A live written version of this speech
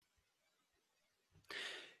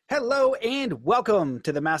Hello and welcome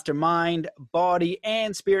to the Mastermind Body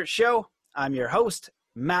and Spirit Show. I'm your host,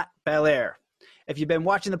 Matt Belair. If you've been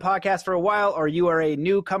watching the podcast for a while or you are a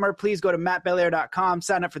newcomer, please go to mattbelair.com,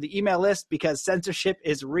 sign up for the email list because censorship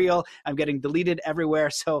is real. I'm getting deleted everywhere.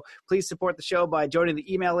 So please support the show by joining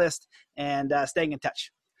the email list and staying in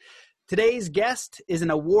touch. Today's guest is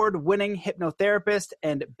an award-winning hypnotherapist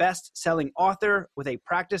and best-selling author with a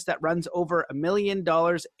practice that runs over $1 million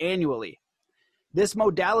annually. This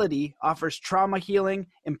modality offers trauma healing,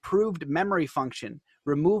 improved memory function,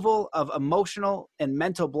 removal of emotional and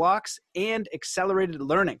mental blocks, and accelerated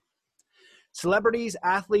learning. Celebrities,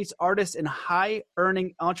 athletes, artists, and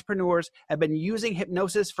high-earning entrepreneurs have been using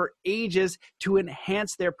hypnosis for ages to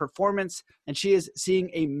enhance their performance, and she is seeing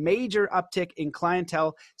a major uptick in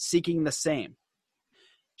clientele seeking the same.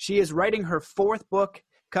 She is writing her fourth book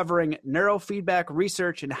covering neurofeedback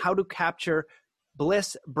research and how to capture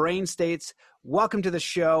bliss brain states. Welcome to the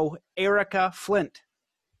show, Erica Flint.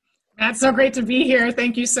 That's so great to be here.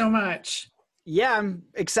 Thank you so much. Yeah, I'm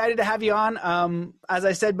excited to have you on. As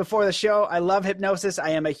I said before the show, I love hypnosis.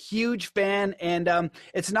 I am a huge fan. And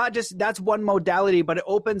it's not just, that's one modality, but it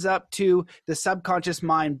opens up to the subconscious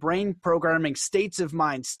mind, brain programming, states of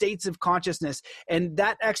mind, states of consciousness. And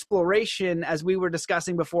that exploration, as we were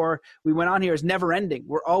discussing before we went on here, is never ending.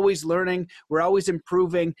 We're always learning. We're always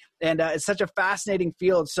improving. And it's such a fascinating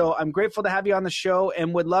field. So I'm grateful to have you on the show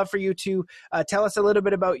and would love for you to tell us a little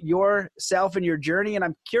bit about yourself and your journey. And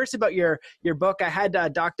I'm curious about your book. I had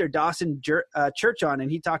Dr. Dawson Church on,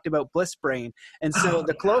 and he talked about bliss brain. And so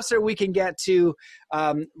the closer we can get to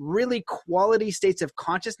really quality states of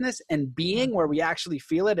consciousness and being where we actually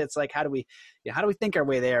feel it, it's like, how do we think our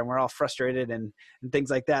way there? And we're all frustrated and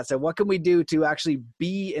things like that. So what can we do to actually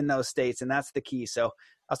be in those states? And that's the key. So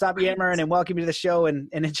I'll stop yammering and welcome you to the show and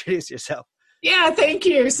introduce yourself. Yeah, thank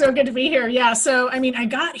you. So good to be here. Yeah. So, I mean, I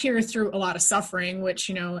got here through a lot of suffering, which,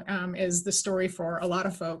 is the story for a lot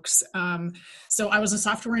of folks. So I was a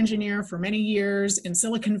software engineer for many years in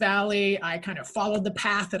Silicon Valley. I kind of followed the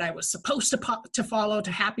path that I was supposed to follow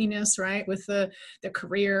to happiness, right? With the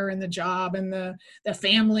career and the job and the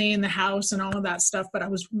family and the house and all of that stuff. But I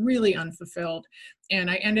was really unfulfilled. And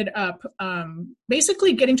I ended up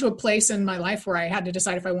basically getting to a place in my life where I had to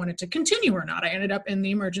decide if I wanted to continue or not. I ended up in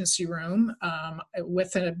the emergency room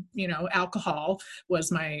with alcohol was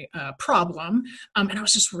my problem. And I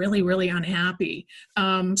was just really, really unhappy.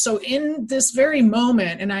 So in this very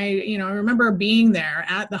moment, and I remember being there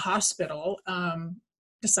at the hospital,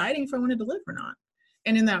 deciding if I wanted to live or not.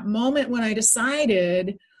 And in that moment when I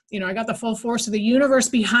decided, I got the full force of the universe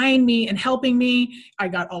behind me and helping me. I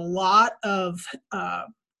got a lot of, I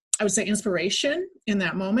would say, inspiration in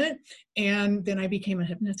that moment. And then I became a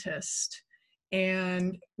hypnotist.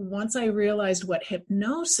 And once I realized what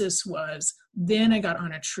hypnosis was, then I got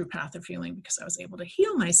on a true path of healing because I was able to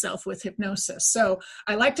heal myself with hypnosis. So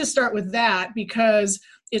I like to start with that because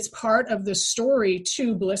it's part of the story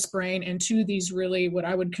to Bliss Brain and to these really what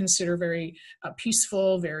I would consider very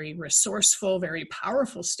peaceful, very resourceful, very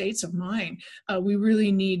powerful states of mind. We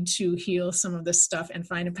really need to heal some of this stuff and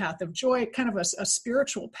find a path of joy, kind of a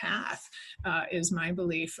spiritual path is my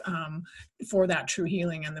belief for that true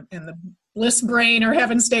healing and the Bliss Brain or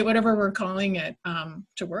heaven state, whatever we're calling it,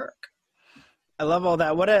 to work. I love all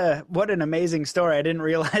that. What an amazing story. I didn't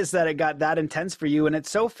realize that it got that intense for you. And it's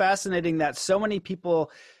so fascinating that so many people,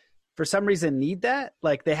 for some reason, need that.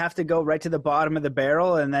 Like they have to go right to the bottom of the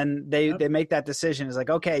barrel and then they make that decision. It's like,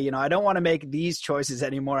 okay, I don't want to make these choices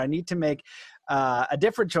anymore. I need to make a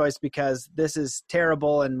different choice because this is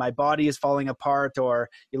terrible and my body is falling apart, or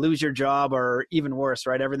you lose your job, or even worse,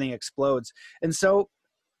 right? Everything explodes. And so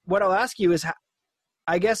what I'll ask you is,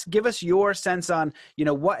 I guess, give us your sense on,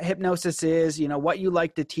 what hypnosis is, what you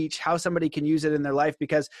like to teach, how somebody can use it in their life,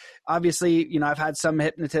 because obviously, I've had some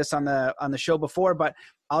hypnotists on the show before, but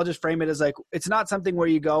I'll just frame it as like, it's not something where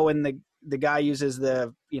you go and the guy uses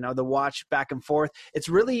the watch back and forth. It's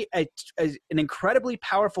really an incredibly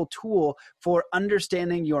powerful tool for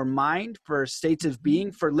understanding your mind, for states of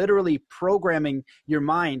being, for literally programming your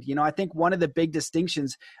mind. I think one of the big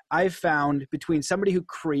distinctions I've found between somebody who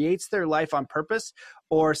creates their life on purpose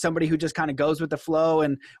or somebody who just kind of goes with the flow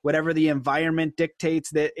and whatever the environment dictates,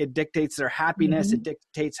 that it dictates their happiness, it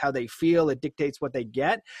dictates how they feel, it dictates what they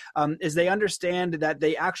get, is they understand that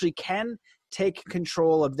they actually can take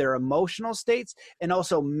control of their emotional states and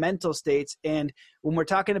also mental states. And when we're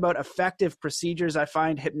talking about effective procedures, I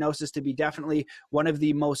find hypnosis to be definitely one of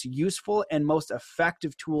the most useful and most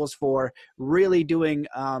effective tools for really doing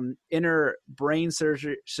inner brain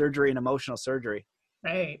surgery and emotional surgery.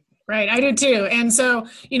 Right. Right, I do too. And so,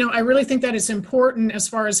 I really think that it's important as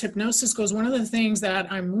far as hypnosis goes. One of the things that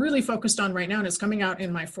I'm really focused on right now, and it's coming out in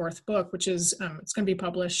my fourth book, which is it's going to be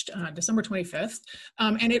published December 25th.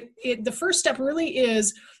 And the first step really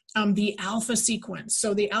is the alpha sequence.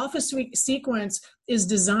 So the alpha sequence is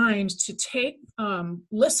designed to take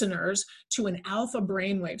listeners to an alpha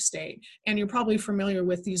brainwave state. And you're probably familiar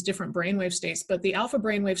with these different brainwave states, but the alpha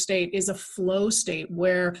brainwave state is a flow state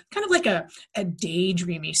where kind of like a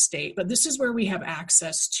daydreamy state. But this is where we have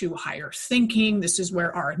access to higher thinking. This is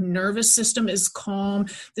where our nervous system is calm.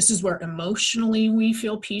 This is where emotionally we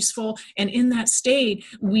feel peaceful. And in that state,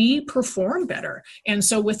 we perform better. And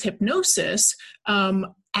so with hypnosis,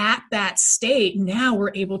 at that state, now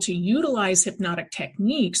we're able to utilize hypnotic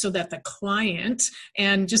techniques so that the client,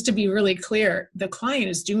 and just to be really clear, the client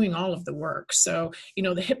is doing all of the work. So,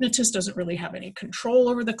 the hypnotist doesn't really have any control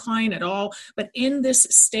over the client at all. But in this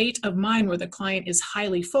state of mind where the client is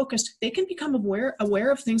highly focused, they can become aware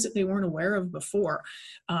of things that they weren't aware of before.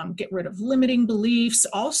 Get rid of limiting beliefs,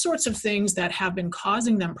 all sorts of things that have been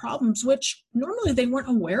causing them problems, which normally they weren't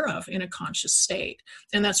aware of in a conscious state.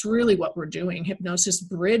 And that's really what we're doing. Hypnosis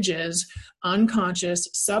bridges unconscious,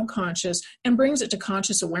 subconscious, and brings it to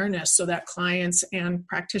conscious awareness so that clients and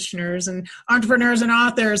practitioners and entrepreneurs and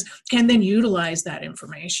authors can then utilize that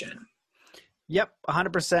information. Yep,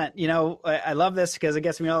 100%. I love this because it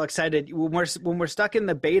gets me all excited. When we're stuck in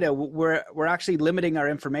the beta, we're actually limiting our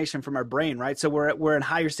information from our brain, right? So we're in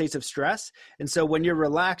higher states of stress, and so when you're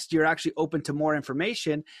relaxed, you're actually open to more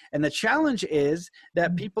information. And the challenge is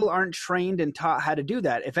that people aren't trained and taught how to do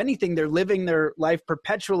that. If anything, they're living their life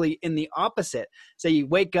perpetually in the opposite. So you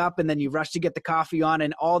wake up and then you rush to get the coffee on,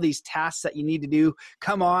 and all these tasks that you need to do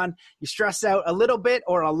come on. You stress out a little bit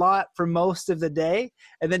or a lot for most of the day,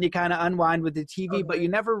 and then you kind of unwind with the TV, but you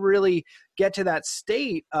never really get to that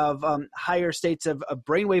state of higher states of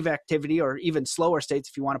brainwave activity, or even slower states,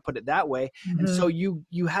 if you want to put it that way. Mm-hmm. And so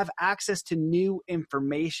you have access to new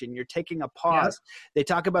information. You're taking a pause. Yep. They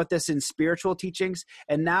talk about this in spiritual teachings,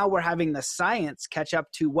 and now we're having the science catch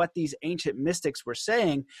up to what these ancient mystics were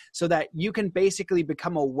saying, so that you can basically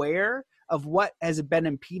become aware of what has been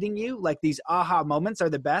impeding you. Like these aha moments are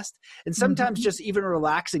the best. And sometimes just even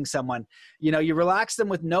relaxing someone, you relax them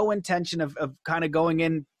with no intention of kind of going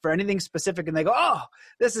in for anything specific, and they go, oh,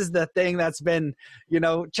 this is the thing that's been,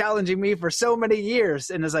 challenging me for so many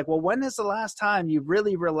years. And it's like, well, when is the last time you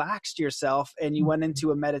really relaxed yourself and you went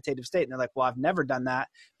into a meditative state? And they're like, well, I've never done that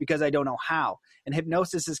because I don't know how. And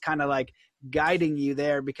hypnosis is kind of like guiding you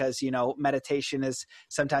there, because meditation is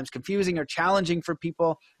sometimes confusing or challenging for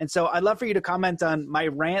people. And so I'd love for you to comment on my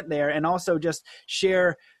rant there, and also just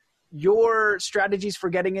share your strategies for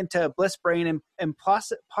getting into Bliss Brain, and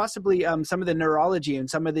possibly some of the neurology and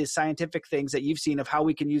some of the scientific things that you've seen of how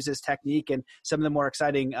we can use this technique, and some of the more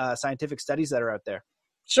exciting scientific studies that are out there.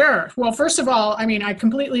 Sure. Well, first of all, I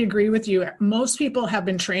completely agree with you. Most people have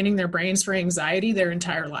been training their brains for anxiety their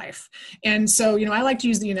entire life. And so, I like to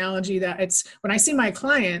use the analogy that it's when I see my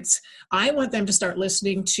clients, I want them to start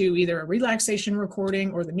listening to either a relaxation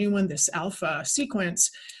recording or the new one, this alpha sequence,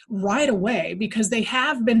 right away, because they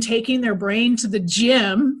have been taking their brain to the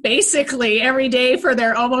gym basically every day for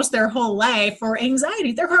almost their whole life for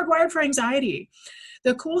anxiety. They're hardwired for anxiety.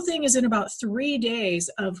 The cool thing is, in about 3 days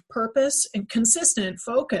of purpose and consistent,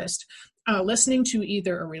 focused, listening to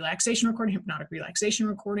either a relaxation recording, hypnotic relaxation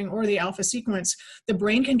recording, or the alpha sequence, the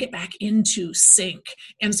brain can get back into sync.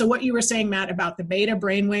 And so what you were saying, Matt, about the beta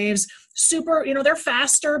brainwaves, super, they're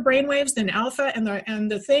faster brainwaves than alpha, and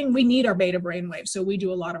the thing, we need our beta brainwaves. So we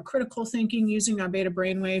do a lot of critical thinking using our beta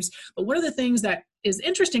brainwaves. But one of the things that is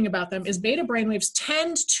interesting about them is beta brainwaves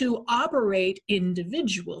tend to operate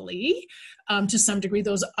individually to some degree.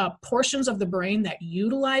 Those portions of the brain that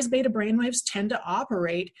utilize beta brainwaves tend to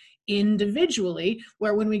operate individually,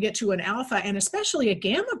 where when we get to an alpha and especially a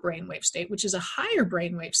gamma brainwave state, which is a higher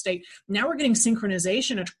brainwave state, now we're getting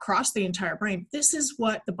synchronization across the entire brain. This is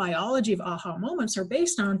what the biology of aha moments are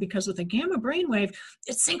based on, because with a gamma brainwave,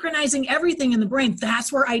 it's synchronizing everything in the brain.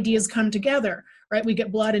 That's where ideas come together, right? We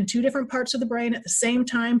get blood in 2 different parts of the brain at the same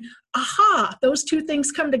time. Aha, those 2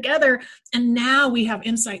 things come together, and now we have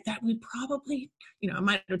insight that we probably, it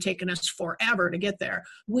might have taken us forever to get there,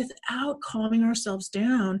 without calming ourselves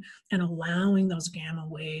down and allowing those gamma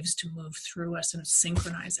waves to move through us and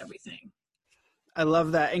synchronize everything. I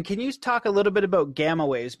love that. And can you talk a little bit about gamma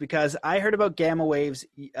waves? Because I heard about gamma waves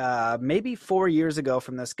maybe 4 years ago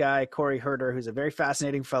from this guy, Corey Herter, who's a very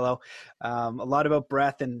fascinating fellow, a lot about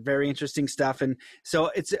breath and very interesting stuff. And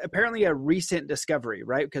so it's apparently a recent discovery,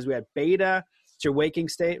 right? Because we had beta, It's your waking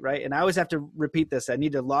state, right? And I always have to repeat this. I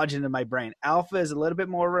need to lodge into my brain. Alpha is a little bit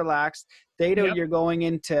more relaxed. Theta, Yep. you're going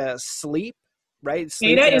into sleep, right?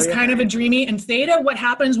 Sleep Theta is area. kind of a dreamy, and theta, what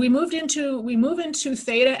happens, we move into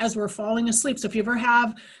theta as we're falling asleep. So if you ever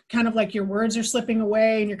have kind of like your words are slipping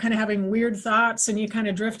away and you're kind of having weird thoughts and you kind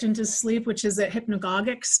of drift into sleep, which is a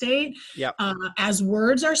hypnagogic state. Yep. As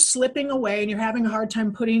words are slipping away and you're having a hard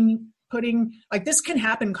time putting like, this can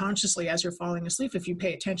happen consciously as you're falling asleep if you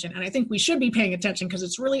pay attention. And I think we should be paying attention because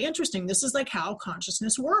it's really interesting. This is like how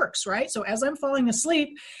consciousness works, right? So as I'm falling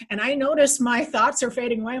asleep and I notice my thoughts are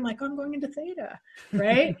fading away, I'm like, oh, I'm going into theta,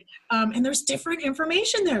 right? And there's different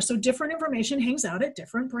information there. So different information hangs out at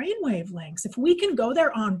different brainwave lengths. If we can go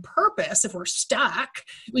there on purpose, if we're stuck,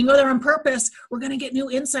 we can go there on purpose, we're going to get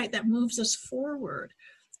new insight that moves us forward,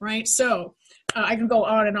 right? So I can go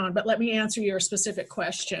on and on, but let me answer your specific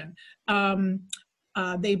question.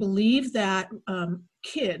 They believe that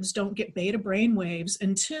kids don't get beta brain waves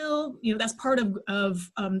until, that's part of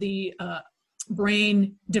the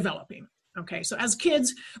brain developing. Okay, so as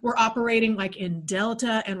kids, we're operating like in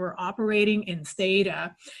delta and we're operating in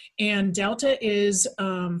theta. And delta is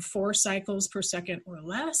 4 cycles per second or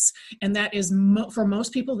less. And that is, for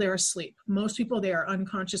most people, they're asleep. Most people, they are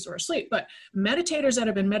unconscious or asleep. But meditators that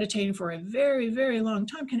have been meditating for a very, very long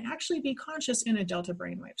time can actually be conscious in a delta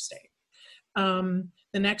brainwave state.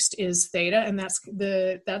 The next is theta, and that's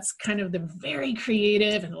kind of the very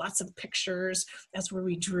creative and lots of pictures. That's where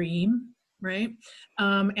we dream. Right.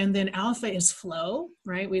 And then alpha is flow,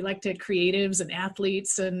 right? We like to, creatives and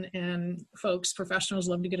athletes and folks, professionals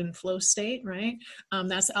love to get in flow state, right?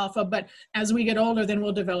 That's alpha. But as we get older, then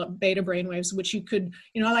we'll develop beta brainwaves, which you could,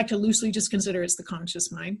 I like to loosely just consider it's the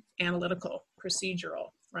conscious mind, analytical,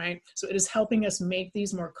 procedural, right? So it is helping us make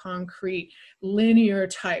these more concrete, linear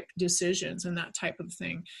type decisions and that type of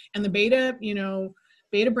thing. And the beta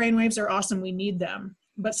brainwaves are awesome. We need them.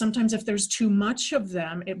 But sometimes if there's too much of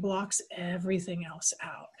them, it blocks everything else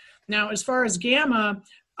out. Now, as far as gamma,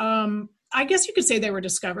 I guess you could say they were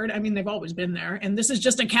discovered. I mean, they've always been there. And this is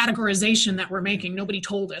just a categorization that we're making. Nobody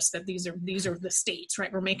told us that these are the states,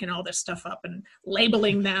 right? We're making all this stuff up and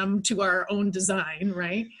labeling them to our own design,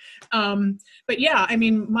 right? But yeah, I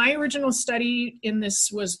mean, my original study in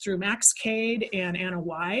this was through Max Cade and Anna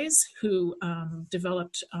Wise, who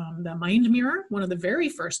developed the Mind Mirror, one of the very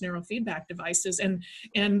first neurofeedback devices. And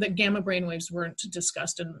the gamma brainwaves weren't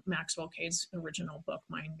discussed in Maxwell Cade's original book,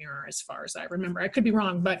 Mind Mirror, as far as I remember. I could be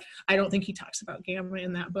wrong, but I don't think he talks about gamma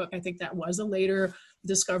in that book. I think that was a later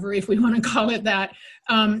discovery, if we want to call it that.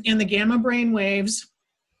 And the gamma brain waves,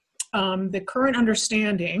 the current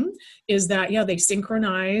understanding is that, they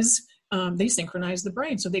synchronize the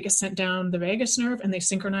brain. So they get sent down the vagus nerve and they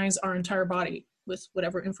synchronize our entire body with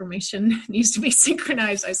whatever information needs to be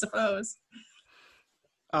synchronized, I suppose.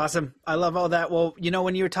 Awesome. I love all that. Well,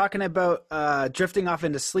 when you were talking about drifting off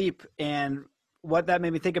into sleep, and what that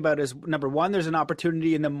made me think about is, number one, there's an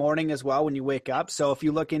opportunity in the morning as well when you wake up. So if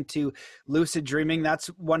you look into lucid dreaming, that's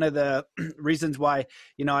one of the reasons why,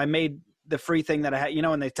 I made the free thing that I had,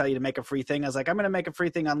 when they tell you to make a free thing, I was like, I'm going to make a free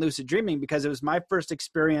thing on lucid dreaming because it was my first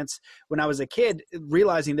experience when I was a kid,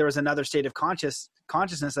 realizing there was another state of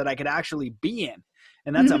consciousness that I could actually be in.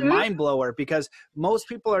 And that's a mind blower, because most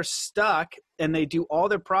people are stuck and they do all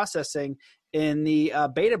their processing in the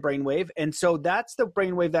beta brainwave. And so that's the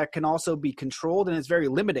brainwave that can also be controlled, and it's very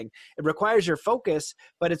limiting. It requires your focus,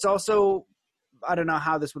 but it's also, I don't know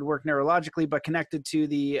how this would work neurologically, but connected to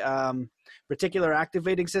the reticular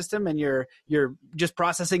activating system, and you're just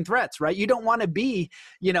processing threats, right? You don't want to be,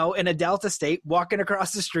 in a delta state walking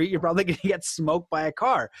across the street. You're probably going to get smoked by a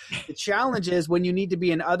car. The challenge is when you need to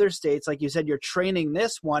be in other states, like you said, you're training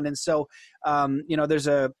this one. And so,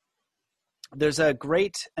 there's a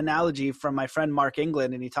great analogy from my friend Mark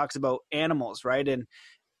England, and he talks about animals, right?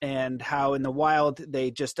 And how in the wild,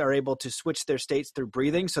 they just are able to switch their states through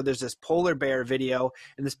breathing. So there's this polar bear video,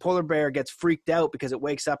 and this polar bear gets freaked out because it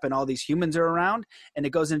wakes up and all these humans are around, and it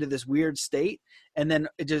goes into this weird state, and then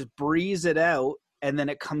it just breathes it out, and then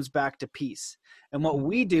it comes back to peace. And what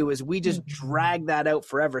we do is we just drag that out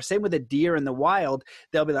forever. Same with a deer in the wild.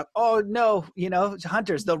 They'll be like, oh no,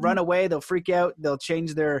 hunters, they'll run away, they'll freak out, they'll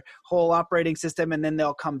change their whole operating system, and then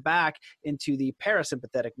they'll come back into the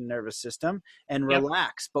parasympathetic nervous system and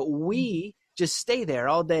relax. But we just stay there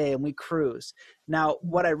all day and we cruise. Now,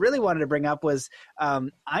 what I really wanted to bring up was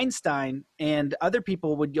Einstein and other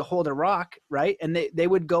people would hold a rock, right? And they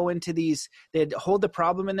would go into they'd hold the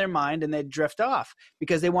problem in their mind and they'd drift off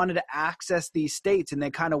because they wanted to access these states, and they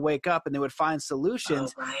kind of wake up and they would find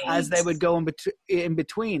solutions as they would go in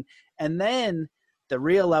between. And then The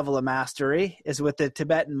real level of mastery is with the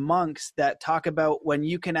Tibetan monks that talk about when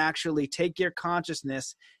you can actually take your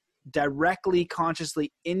consciousness directly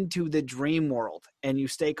consciously into the dream world and you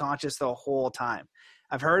stay conscious the whole time.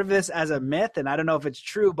 I've heard of this as a myth, and I don't know if it's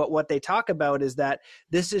true, but what they talk about is that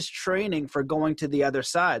this is training for going to the other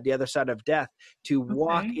side of death, to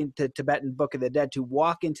walk into Tibetan Book of the Dead, to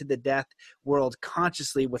walk into the death world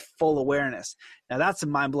consciously with full awareness. Now, that's some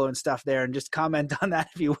mind-blowing stuff there, and just comment on that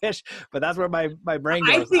if you wish, but that's where my brain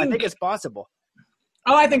goes. I think it's possible.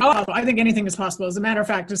 I think anything is possible. As a matter of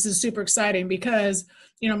fact, this is super exciting because,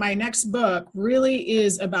 my next book really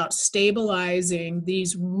is about stabilizing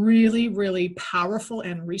these really, really powerful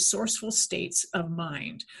and resourceful states of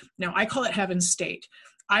mind. Now, I call it heaven state.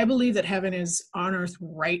 I believe that heaven is on earth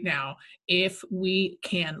right now if we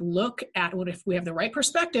can look at it, if we have the right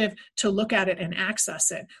perspective to look at it and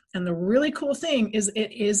access it. And the really cool thing is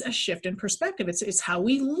it is a shift in perspective. It's how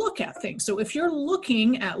we look at things. So if you're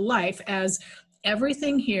looking at life as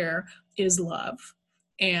everything here is love,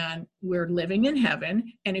 and we're living in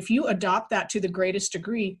heaven. And if you adopt that to the greatest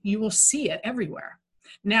degree, you will see it everywhere.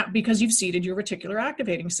 Now, because you've seeded your reticular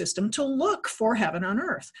activating system to look for heaven on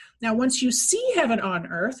earth. Now, once you see heaven on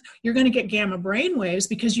earth, you're going to get gamma brain waves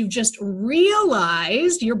because you've just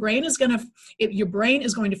realized your brain is going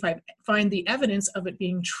to find the evidence of it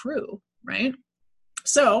being true, right?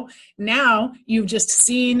 So now you've just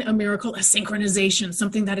seen a miracle, a synchronization,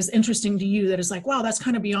 something that is interesting to you that is like, wow, that's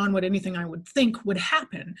kind of beyond what anything I would think would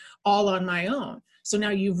happen all on my own. So now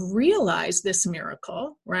you've realized this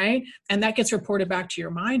miracle, right? And that gets reported back to your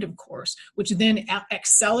mind, of course, which then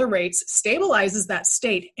accelerates, stabilizes that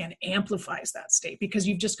state and amplifies that state because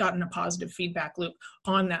you've just gotten a positive feedback loop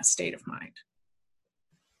on that state of mind.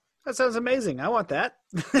 That sounds amazing. I want that.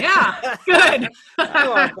 Yeah, good. I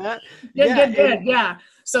want that. Good. Yeah.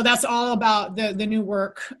 So that's all about the new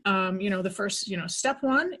work. The first, step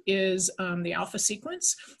one is the alpha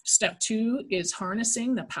sequence. Step two is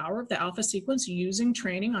harnessing the power of the alpha sequence using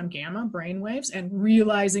training on gamma brainwaves and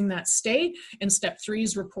realizing that state. And step three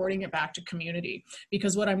is reporting it back to community.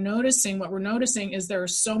 Because what we're noticing is there are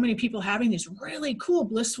so many people having these really cool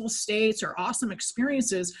blissful states or awesome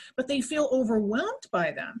experiences, but they feel overwhelmed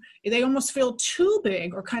by them. They almost feel too big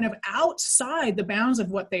or kind of outside the bounds of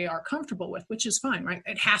what they are comfortable with, which is fine, right?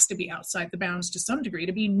 It has to be outside the bounds to some degree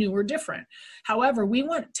to be new or different. However, we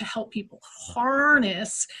want to help people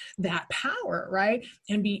harness that power, right?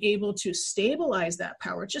 And be able to stabilize that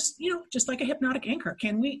power, just like a hypnotic anchor.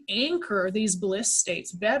 Can we anchor these bliss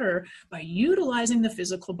states better by utilizing the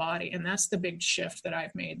physical body? And that's the big shift that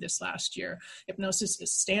I've made this last year. Hypnosis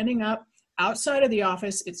is standing up outside of the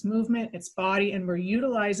office, it's movement, it's body, and we're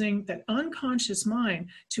utilizing that unconscious mind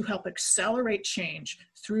to help accelerate change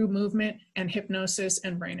through movement and hypnosis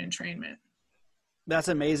and brain entrainment. That's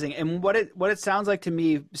amazing. And what it sounds like to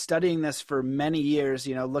me, studying this for many years,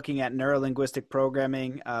 looking at neurolinguistic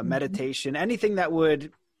programming, meditation, anything that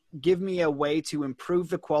would give me a way to improve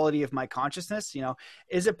the quality of my consciousness.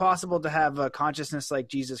 Is it possible to have a consciousness like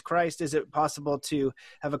Jesus Christ? Is it possible to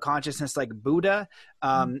have a consciousness like Buddha?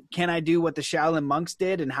 Can I do what the Shaolin monks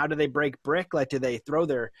did? And how do they break brick? Like, do they throw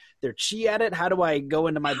their chi at it? How do I go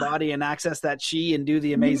into my body and access that chi and do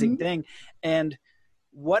the amazing thing? And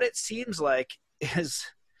what it seems like is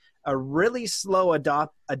a really slow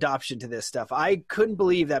adoption to this stuff. I couldn't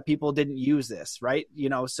believe that people didn't use this, right?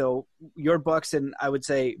 So your books, and I would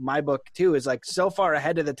say my book too, is like so far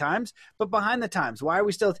ahead of the times, but behind the times. Why are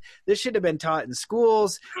we still, this should have been taught in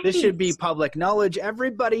schools. This should be public knowledge.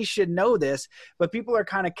 Everybody should know this, but people are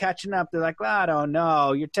kind of catching up. They're like, well, I don't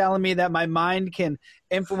know. You're telling me that my mind can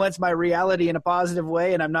influence my reality in a positive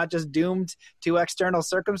way and I'm not just doomed to external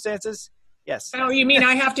circumstances? Yes. Oh, you mean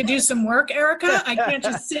I have to do some work, Erica? I can't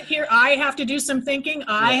just sit here. I have to do some thinking.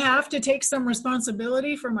 I have to take some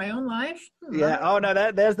responsibility for my own life. Yeah. Oh,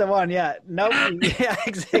 no, there's the one. Yeah. No. Yeah,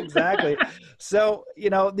 exactly. So,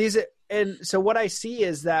 so what I see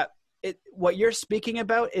is that what you're speaking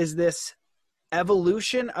about is this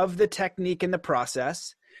evolution of the technique and the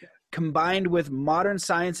process, combined with modern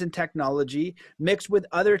science and technology, mixed with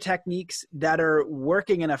other techniques that are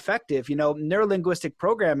working and effective. Neurolinguistic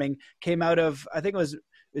programming came out of, I think it was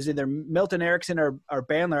either Milton Erickson or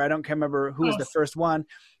Bandler. I don't remember who was the first one.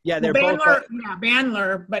 Yeah, they're both.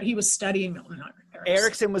 Bandler, but he was studying Milton Erickson.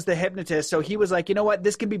 Erickson was the hypnotist. So he was like, you know what,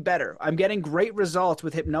 this can be better. I'm getting great results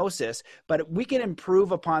with hypnosis, but we can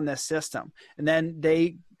improve upon this system. And then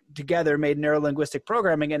they together made neurolinguistic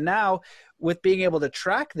programming. And now with being able to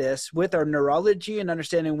track this with our neurology and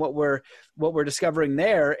understanding what we're discovering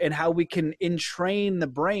there and how we can entrain the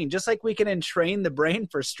brain, just like we can entrain the brain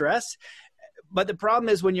for stress, But the problem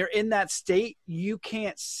is when you're in that state, you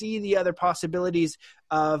can't see the other possibilities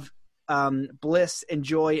of bliss and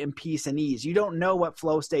joy and peace and ease. You don't know what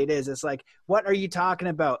flow state is. It's like, what are you talking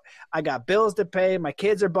about? I got bills to pay. My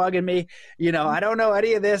kids are bugging me. I don't know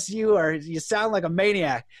any of this. You sound like a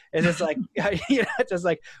maniac. And it's like, it's just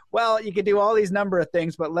like, well, you can do all these number of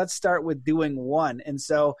things, but let's start with doing one. And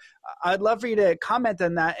so I'd love for you to comment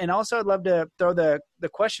on that. And also I'd love to throw the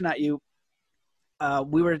question at you.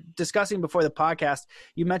 We were discussing before the podcast,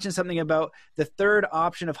 you mentioned something about the third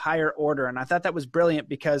option of higher order. And I thought that was brilliant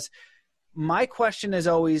because my question is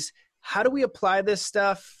always, how do we apply this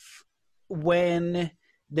stuff when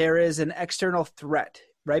there is an external threat,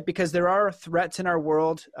 right? Because there are threats in our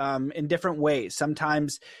world in different ways.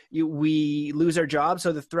 Sometimes we lose our job.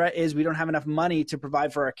 So the threat is we don't have enough money to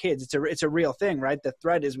provide for our kids. It's a real thing, right? The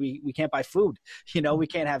threat is we can't buy food, we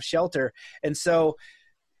can't have shelter. And so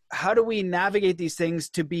how do we navigate these things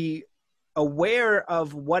to be aware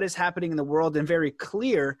of what is happening in the world and very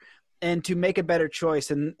clear and to make a better choice?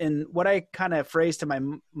 And what I kind of phrased to my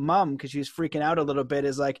mom, because she was freaking out a little bit,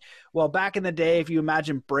 is like, well, back in the day, if you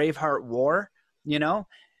imagine Braveheart War,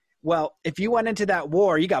 well, if you went into that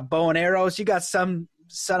war, you got bow and arrows, you got some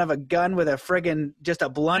son of a gun with a friggin' just a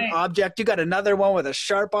blunt object. You got another one with a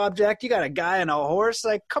sharp object. You got a guy on a horse.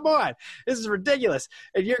 Like, come on, this is ridiculous.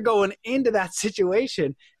 And you're going into that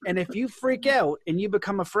situation. And if you freak out and you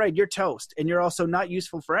become afraid, you're toast and you're also not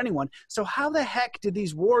useful for anyone. So how the heck did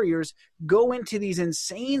these warriors go into these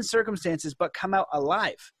insane circumstances, but come out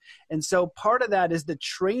alive? And so part of that is the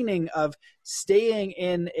training of staying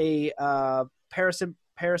in a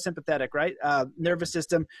parasympathetic, right? Nervous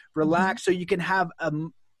system, relax, so you can have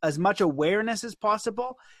as much awareness as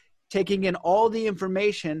possible, taking in all the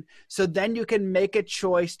information, so then you can make a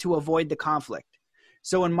choice to avoid the conflict.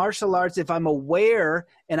 So in martial arts, if I'm aware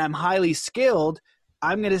and I'm highly skilled,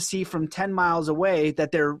 I'm going to see from 10 miles away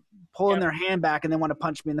that they're pulling their hand back and they want to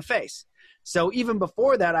punch me in the face. So even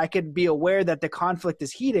before that, I could be aware that the conflict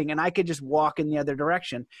is heating and I could just walk in the other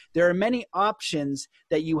direction. There are many options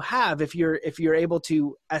that you have if you're able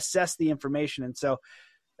to assess the information. And so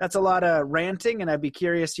that's a lot of ranting, and I'd be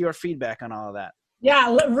curious your feedback on all of that.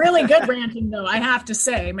 Yeah, really good ranting, though, I have to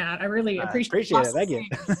say, Matt. I really appreciate it. Thank you.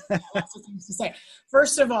 Lots of things to say.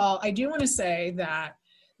 First of all, I do want to say that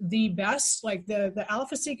the best, like the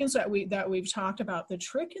alpha sequence that we've talked about, the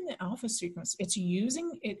trick in the alpha sequence, it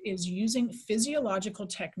is using physiological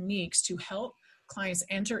techniques to help clients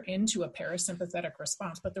enter into a parasympathetic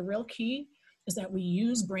response. But the real key is that we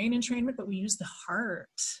use brain entrainment, but we use the heart.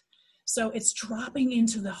 So it's dropping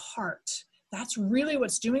into the heart. That's really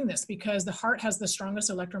what's doing this, because the heart has the strongest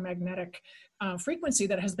electromagnetic frequency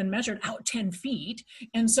that has been measured out 10 feet.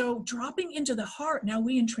 And so dropping into the heart, now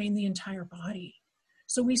we entrain the entire body.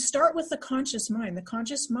 So we start with the conscious mind. The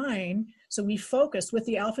conscious mind, so we focus with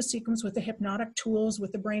the alpha sequence, with the hypnotic tools,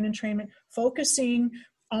 with the brain entrainment, focusing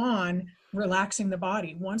on relaxing the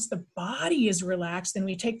body. Once the body is relaxed, then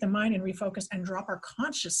we take the mind and refocus and drop our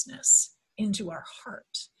consciousness into our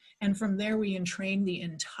heart. And from there, we entrain the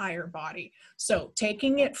entire body. So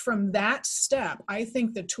taking it from that step, I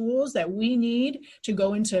think the tools that we need to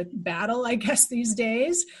go into battle, I guess, these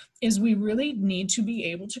days, is we really need to be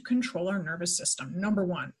able to control our nervous system, number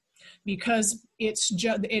one, because it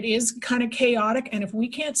is kind of chaotic. And if we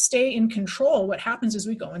can't stay in control, what happens is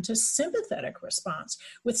we go into sympathetic response.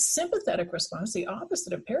 With sympathetic response, the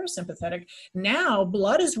opposite of parasympathetic, now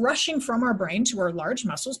blood is rushing from our brain to our large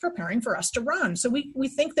muscles, preparing for us to run. So we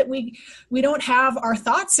think that we don't have our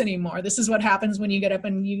thoughts anymore. This is what happens when you get up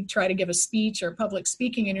and you try to give a speech or public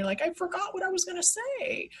speaking and you're like, I forgot what I was going to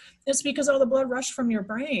say. It's because all the blood rushed from your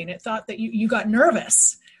brain. It thought that you got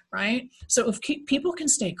nervous. Right? So if people can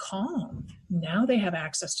stay calm, now they have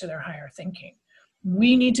access to their higher thinking.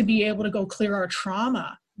 We need to be able to go clear our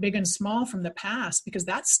trauma, big and small, from the past, because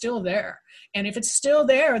that's still there. And if it's still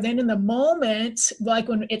there, then in the moment, like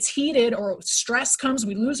when it's heated or stress comes,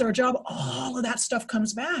 we lose our job, all of that stuff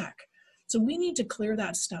comes back. So we need to clear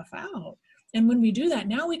that stuff out. And when we do that,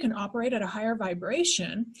 now we can operate at a higher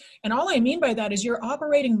vibration. And all I mean by that is you're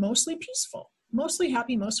operating mostly peaceful. Mostly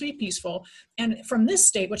happy, mostly peaceful. And from this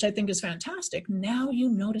state, which I think is fantastic, now you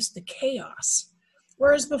notice the chaos.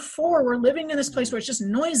 Whereas before, we're living in this place where it's just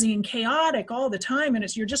noisy and chaotic all the time,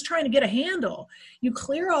 and you're just trying to get a handle. You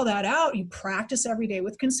clear all that out, you practice every day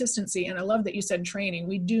with consistency. And I love that you said training.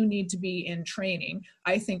 We do need to be in training.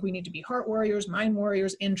 I think we need to be heart warriors, mind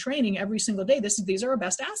warriors in training every single day. These are our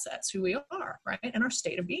best assets, who we are, right? And our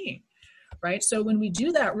state of being, right? So when we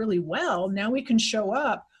do that really well, now we can show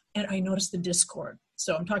up. And I notice the discord.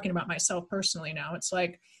 So I'm talking about myself personally now. It's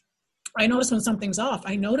like I notice when something's off,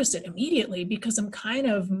 I notice it immediately because I'm kind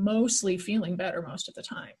of mostly feeling better most of the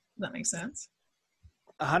time. Does that make sense?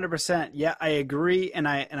 100%. Yeah, I agree. And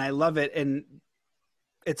I love it. And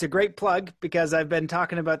it's a great plug because I've been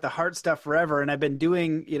talking about the heart stuff forever, and I've been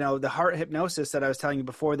doing, the heart hypnosis that I was telling you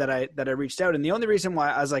before that I reached out. And the only reason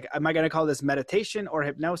why I was like, am I going to call this meditation or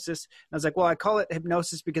hypnosis? And I was like, well, I call it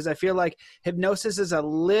hypnosis because I feel like hypnosis is a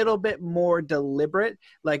little bit more deliberate.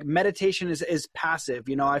 Like meditation is passive.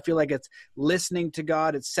 I feel like it's listening to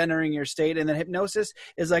God, it's centering your state. And then hypnosis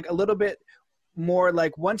is like a little bit more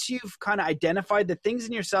like once you've kind of identified the things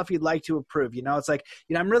in yourself you'd like to improve. It's like,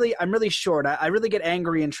 I'm really short. I really get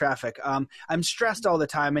angry in traffic. I'm stressed all the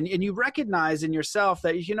time. And you recognize in yourself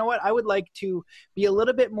that, you know what, I would like to be a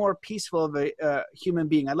little bit more peaceful of a human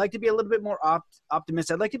being. I'd like to be a little bit more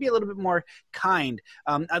optimistic. I'd like to be a little bit more kind.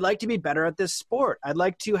 I'd like to be better at this sport. I'd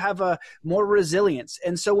like to have a more resilience.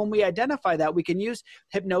 And so when we identify that, we can use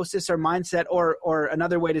hypnosis or mindset, or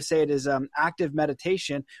another way to say it is active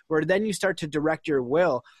meditation, where then you start to direct your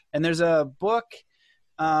will. And there's a book,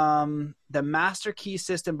 The Master Key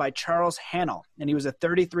System by Charles Haanel, and he was a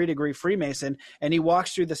 33-degree Freemason, and he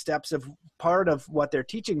walks through the steps of part of what their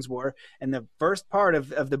teachings were. And the first part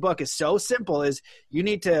of the book is so simple: is you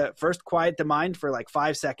need to first quiet the mind for like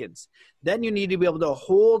 5 seconds. Then you need to be able to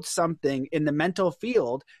hold something in the mental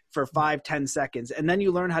field for 5-10 seconds. And then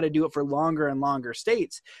you learn how to do it for longer and longer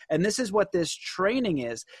states. And this is what this training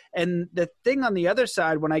is. And the thing on the other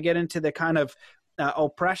side, when I get into the kind of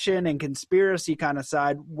oppression and conspiracy kind of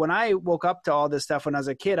side, when I woke up to all this stuff when I was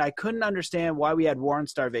a kid, I couldn't understand why we had war and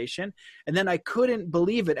starvation. And then I couldn't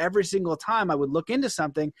believe it every single time I would look into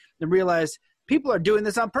something and realize people are doing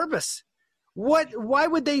this on purpose. Why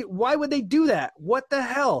would they do that? What the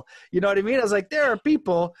hell? You know what I mean? I was like, there are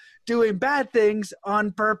people doing bad things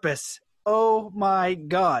on purpose. Oh my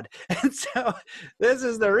God. And so this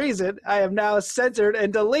is the reason I have now censored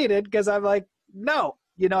and deleted, because I'm like, no.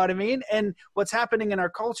 You know what I mean? And what's happening in our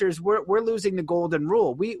culture is we're losing the golden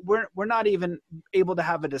rule. We're not even able to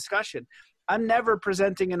have a discussion. I'm never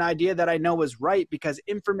presenting an idea that I know is right, because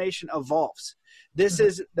information evolves. This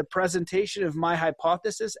is the presentation of my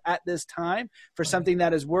hypothesis at this time for something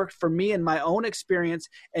that has worked for me in my own experience,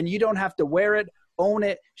 and you don't have to wear it, own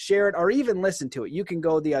it, share it, or even listen to it. You can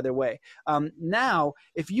go the other way. Now,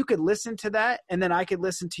 if you could listen to that, and then I could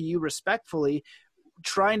listen to you respectfully,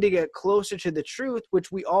 trying to get closer to the truth,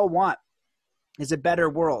 which we all want, is a better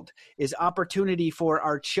world, is opportunity for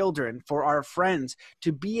our children, for our friends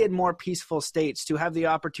to be in more peaceful states, to have the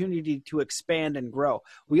opportunity to expand and grow.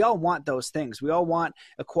 We all want those things. We all want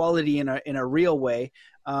equality in a real way.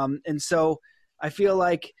 And so I feel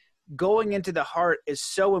like going into the heart is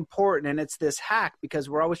so important, and it's this hack because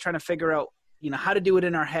we're always trying to figure out, how to do it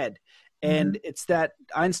in our head. And it's that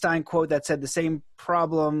Einstein quote that said the same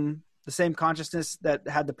consciousness that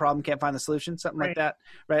had the problem can't find the solution, something like that,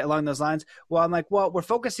 right? Along those lines. Well, I'm like, we're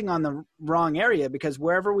focusing on the wrong area, because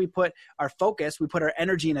wherever we put our focus, we put our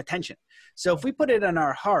energy and attention. So if we put it on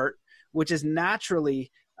our heart, which is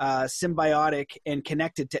naturally symbiotic and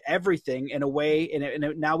connected to everything in a way,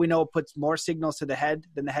 and now we know it puts more signals to the head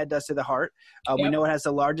than the head does to the heart. We know it has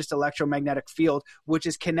the largest electromagnetic field, which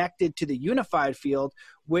is connected to the unified field,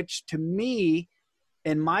 which to me,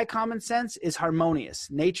 in my common sense, is harmonious.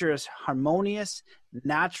 Nature is harmonious,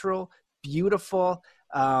 natural, beautiful,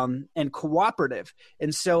 and cooperative.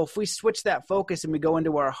 And so if we switch that focus and we go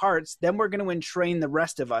into our hearts, then we're going to entrain the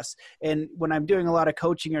rest of us. And when I'm doing a lot of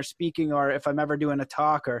coaching or speaking, or if I'm ever doing a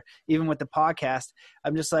talk, or even with the podcast,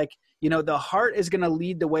 I'm just like, the heart is going to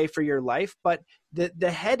lead the way for your life, but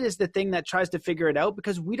the head is the thing that tries to figure it out,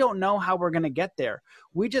 because we don't know how we're going to get there.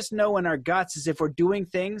 We just know in our guts as if we're doing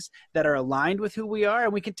things that are aligned with who we are,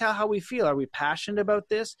 and we can tell how we feel. Are we passionate about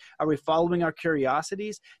this? Are we following our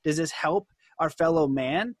curiosities? Does this help our fellow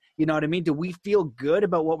man? You know what I mean? Do we feel good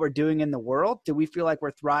about what we're doing in the world? Do we feel like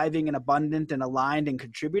we're thriving and abundant and aligned and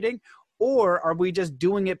contributing? Or are we just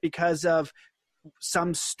doing it because of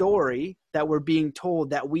some story that we're being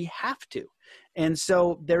told that we have to? And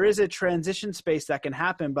so there is a transition space that can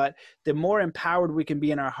happen, but the more empowered we can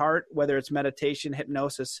be in our heart, whether it's meditation,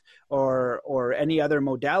 hypnosis, or any other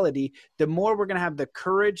modality, the more we're going to have the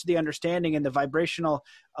courage, the understanding, and the vibrational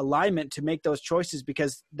alignment to make those choices,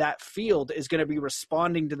 because that field is going to be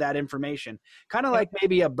responding to that information. Kind of like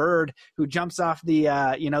maybe a bird who jumps off the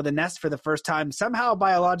the nest for the first time. Somehow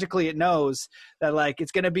biologically it knows that like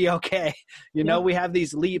it's going to be okay. We have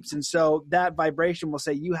these leaps, and so that vibration will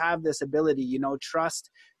say you have this ability.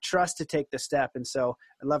 Trust to take the step. And so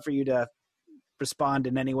I'd love for you to respond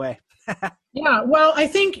in any way. Yeah, well, I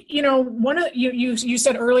think, one of you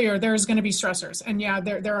said earlier there's going to be stressors. And yeah,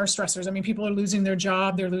 there are stressors. I mean, people are losing their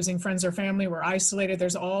job, they're losing friends or family, we're isolated.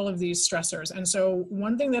 There's all of these stressors. And so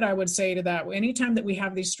one thing that I would say to that, anytime that we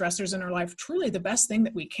have these stressors in our life, truly the best thing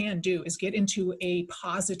that we can do is get into a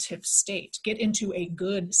positive state, get into a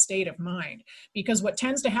good state of mind. Because what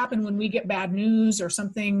tends to happen when we get bad news or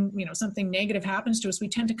something, something negative happens to us, we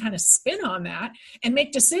tend to kind of spin on that and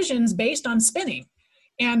make decisions based on spinning.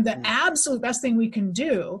 And the absolute best thing we can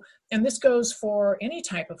do, and this goes for any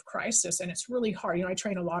type of crisis, and it's really hard. I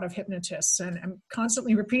train a lot of hypnotists, and I'm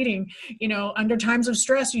constantly repeating, under times of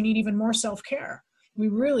stress, you need even more self-care. We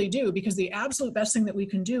really do, because the absolute best thing that we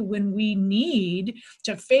can do when we need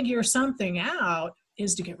to figure something out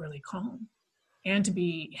is to get really calm and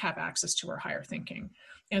to have access to our higher thinking.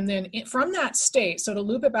 And then from that state, so to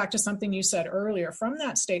loop it back to something you said earlier, from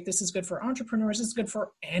that state, this is good for entrepreneurs, this is good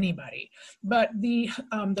for anybody. But the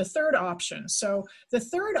third option, so the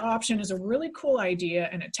third option is a really cool idea,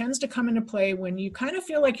 and it tends to come into play when you kind of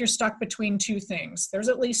feel like you're stuck between two things. There's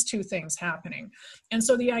at least two things happening. And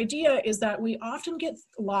so the idea is that we often get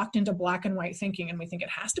locked into black and white thinking, and we think it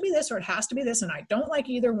has to be this or it has to be this, and I don't like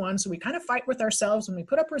either one. So we kind of fight with ourselves and we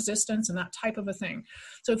put up resistance and that type of a thing.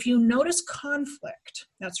 So if you notice conflict,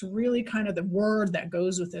 that's really kind of the word that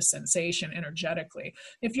goes with this sensation energetically.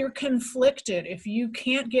 If you're conflicted, if you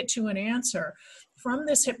can't get to an answer from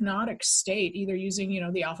this hypnotic state, either using,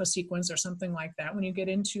 the alpha sequence or something like that, when you get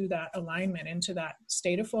into that alignment, into that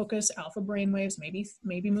state of focus, alpha brainwaves,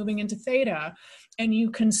 maybe moving into theta, and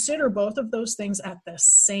you consider both of those things at the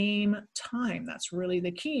same time, that's really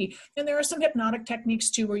the key. And there are some hypnotic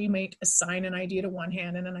techniques too, where you may assign an idea to one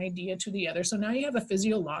hand and an idea to the other. So now you have a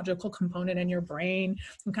physiological component in your brain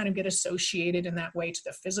and kind of get associated in that way to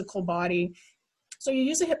the physical body. So you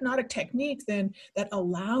use a hypnotic technique then that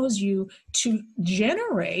allows you to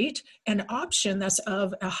generate an option that's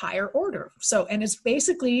of a higher order. So, and it's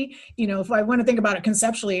basically, if I want to think about it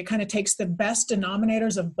conceptually, it kind of takes the best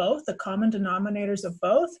denominators of both, the common denominators of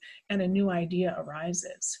both, and a new idea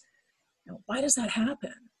arises. Now, why does that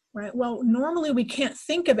happen? Right. Well, normally we can't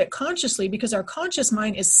think of it consciously because our conscious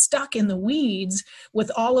mind is stuck in the weeds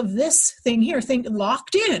with all of this thing here,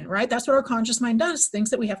 locked in, right? That's what our conscious mind does, thinks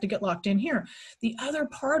that we have to get locked in here. The other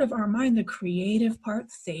part of our mind, the creative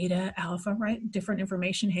part, theta, alpha, right? Different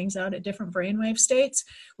information hangs out at different brainwave states.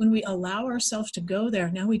 When we allow ourselves to go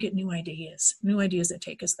there, now we get new ideas that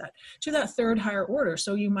take us to that third higher order.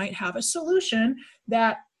 So you might have a solution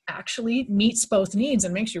that actually meets both needs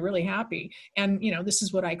and makes you really happy. And, this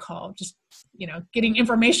is what I call just, getting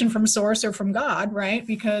information from source or from God, right?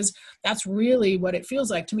 Because that's really what it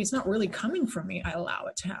feels like to me. It's not really coming from me. I allow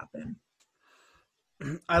it to happen.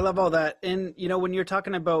 I love all that. And, when you're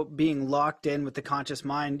talking about being locked in with the conscious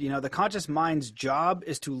mind, the conscious mind's job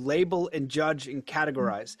is to label and judge and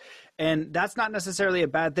categorize. And that's not necessarily a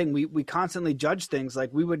bad thing. We constantly judge things. Like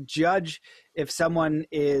we would judge if someone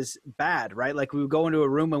is bad, right? Like we would go into a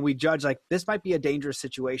room and we judge like this might be a dangerous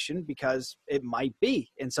situation because it might be.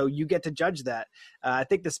 And so you get to judge that. I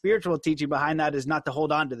think the spiritual teaching behind that is not to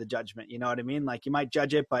hold on to the judgment. You know what I mean? Like you might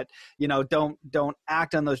judge it, but don't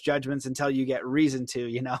act on those judgments until you get reason to,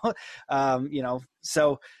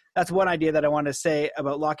 so that's one idea that I want to say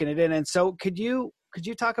about locking it in. And so could you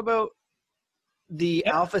talk about the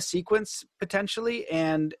alpha sequence potentially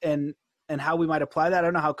and how we might apply that? I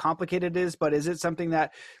don't know how complicated it is, but is it something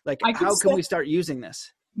that how can we start using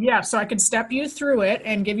this? Yeah, so I could step you through it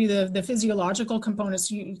and give you the physiological components.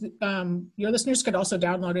 Your listeners could also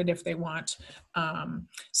download it if they want.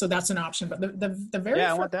 So that's an option. But the very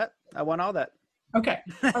I want that. I want all that. Okay.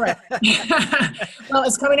 All right. Well,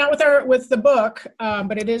 it's coming out with the book,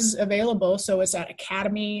 but it is available. So it's at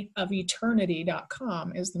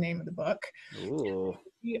academyofeternity.com is the name of the book. Ooh.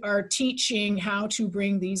 We are teaching how to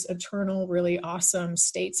bring these eternal, really awesome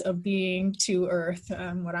states of being to Earth,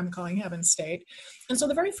 what I'm calling heaven state. And so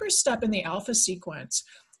the very first step in the alpha sequence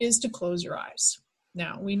is to close your eyes.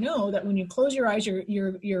 Now, we know that when you close your eyes,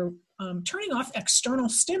 you're turning off external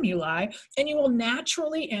stimuli, and you will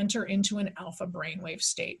naturally enter into an alpha brainwave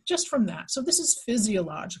state just from that. So this is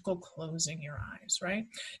physiological closing your eyes, right?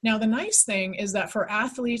 Now, the nice thing is that for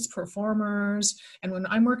athletes, performers, and when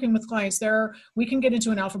I'm working with clients there, we can get into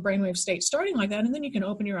an alpha brainwave state starting like that, and then you can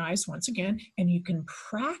open your eyes once again, and you can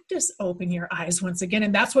practice opening your eyes once again.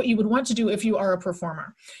 And that's what you would want to do if you are a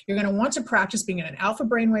performer. You're going to want to practice being in an alpha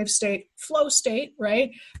brainwave state, flow state, right?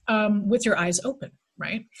 With your eyes open.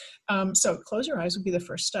 Right? So close your eyes would be the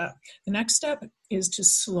first step. The next step is to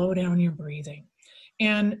slow down your breathing.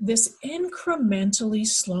 And this incrementally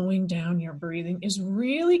slowing down your breathing is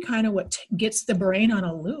really kind of what gets the brain on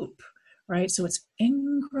a loop, right? So it's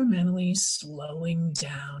incrementally slowing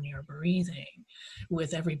down your breathing.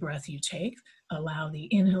 With every breath you take, allow the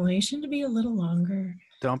inhalation to be a little longer.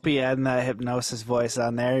 Don't be adding that hypnosis voice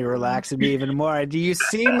on there. You're relaxing me even more. Do you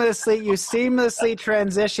seamlessly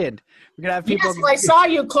transitioned. We're gonna have people. Yes, well, I saw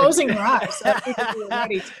you closing your eyes. So I think you were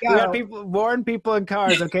ready to go. We got people warn people in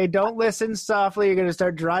cars. Okay, don't listen softly. You're gonna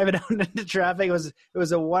start driving out into traffic. It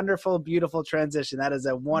was a wonderful, beautiful transition. That is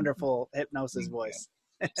a wonderful hypnosis voice.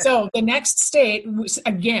 So the next state,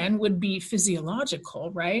 again, would be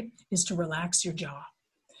physiological, right? Is to relax your jaw.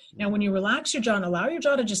 Now, when you relax your jaw and allow your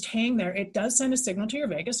jaw to just hang there, it does send a signal to your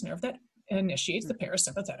vagus nerve that initiates the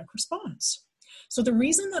parasympathetic response. So the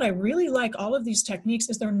reason that I really like all of these techniques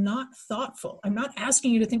is they're not thoughtful. I'm not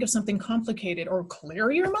asking you to think of something complicated or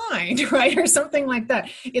clear your mind, right? Or something like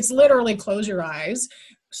that. It's literally close your eyes,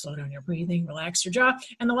 slow down your breathing, relax your jaw.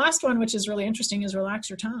 And the last one, which is really interesting, is relax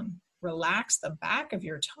your tongue. Relax the back of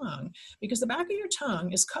your tongue, because the back of your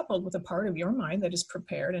tongue is coupled with a part of your mind that is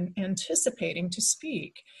prepared and anticipating to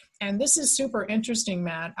speak. And this is super interesting,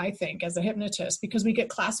 Matt, I think, as a hypnotist, because we get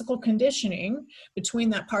classical conditioning between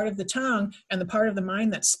that part of the tongue and the part of the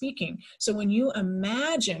mind that's speaking. So when you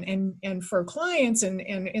imagine, and for clients and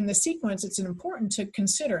in the sequence, it's important to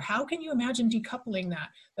consider, how can you imagine decoupling that,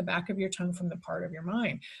 the back of your tongue from the part of your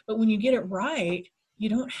mind? But when you get it right, you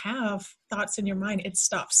don't have thoughts in your mind. It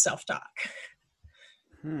stops self-talk.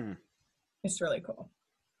 It's really cool.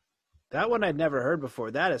 That one I'd never heard before.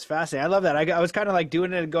 That is fascinating. I love that. I was kind of like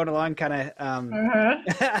doing it and going along, kind of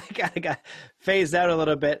I got phased out a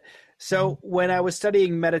little bit. So when I was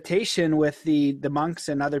studying meditation with the monks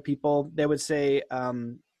and other people, they would say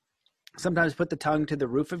sometimes put the tongue to the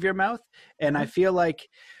roof of your mouth. And I feel like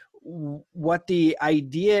what the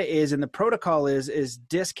idea is and the protocol is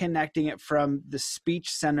disconnecting it from the speech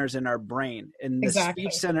centers in our brain. And the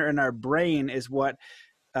speech center in our brain is what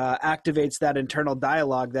activates that internal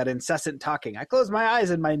dialogue, that incessant talking. I close my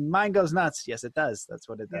eyes and my mind goes nuts. Yes, it does. That's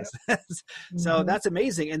what it does. So that's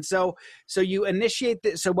amazing. And so you initiate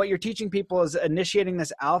this. So what you're teaching people is initiating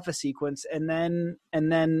this alpha sequence and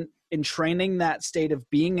then entraining that state of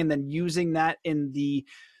being, and then using that in the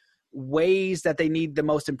ways that they need the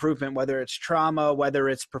most improvement, whether it's trauma, whether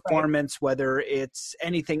it's performance, whether it's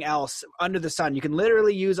anything else under the sun. You can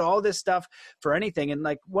literally use all this stuff for anything. And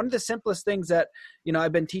like one of the simplest things that,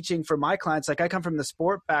 I've been teaching for my clients, like I come from the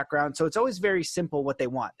sport background, so it's always very simple what they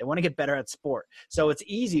want. They want to get better at sport. So it's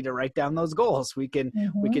easy to write down those goals. We can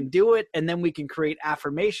do it, and then we can create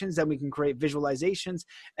affirmations, then we can create visualizations,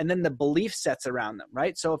 and then the belief sets around them,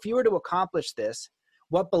 right? So if you were to accomplish this,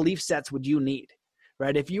 what belief sets would you need?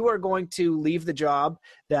 Right? If you are going to leave the job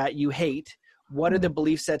that you hate, what are the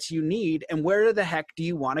belief sets you need, and where the heck do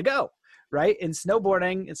you want to go? Right? In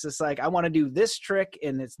snowboarding, it's just like, I want to do this trick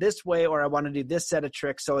and it's this way, or I want to do this set of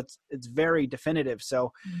tricks. So it's very definitive.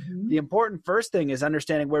 So the important first thing is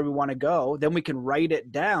understanding where we want to go. Then we can write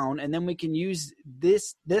it down, and then we can use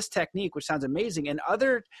this technique, which sounds amazing, and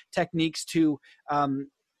other techniques to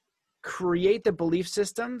create the belief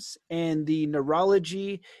systems and the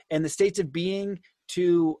neurology and the states of being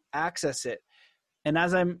to access it. And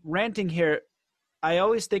as I'm ranting here, I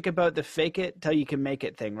always think about the fake it till you can make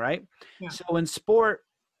it thing, right? Yeah. So in sport,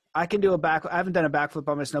 I can do I haven't done a backflip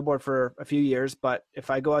on my snowboard for a few years, but if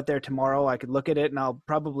I go out there tomorrow, I could look at it and I'll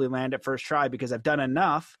probably land it first try, because I've done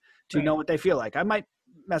enough to know what they feel like. I might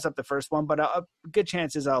mess up the first one, but a good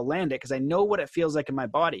chance is I'll land it because I know what it feels like in my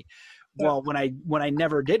body. Yeah. Well, when I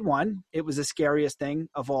never did one, it was the scariest thing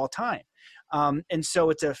of all time. And so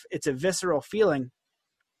it's a visceral feeling.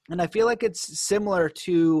 And I feel like it's similar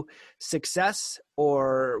to success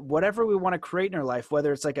or whatever we want to create in our life,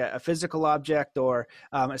 whether it's like a physical object or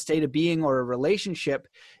a state of being or a relationship.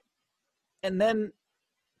 And then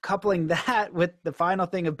coupling that with the final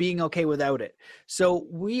thing of being okay without it. So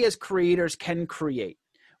we as creators can create.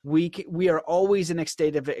 We are always in a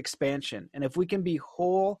state of expansion. And if we can be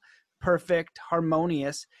whole, perfect,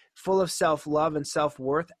 harmonious, full of self-love and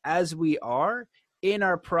self-worth as we are in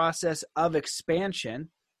our process of expansion,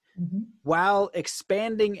 while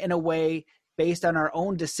expanding in a way based on our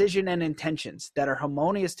own decision and intentions that are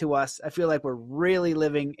harmonious to us, I feel like we're really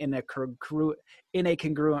living in a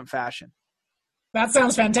congruent fashion. That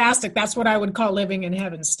sounds fantastic. That's what I would call living in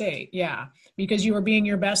heaven state. Yeah, because you are being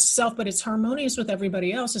your best self, but it's harmonious with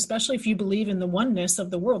everybody else, especially if you believe in the oneness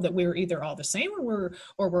of the world, that we're either all the same or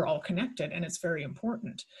we're all connected, and it's very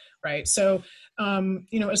important, right? So,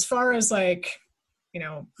 as far as like,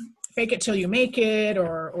 fake it till you make it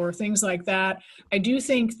or things like that, I do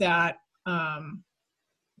think that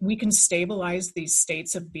we can stabilize these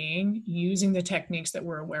states of being using the techniques that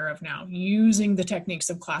we're aware of now, using the techniques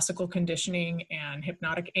of classical conditioning and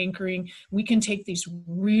hypnotic anchoring. We can take these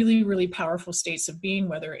really, really powerful states of being,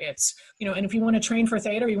 whether it's, and if you want to train for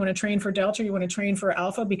theta, or you want to train for delta, or you want to train for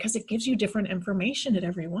alpha, because it gives you different information at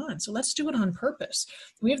every one. So let's do it on purpose.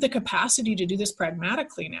 We have the capacity to do this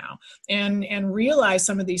pragmatically now and realize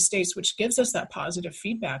some of these states, which gives us that positive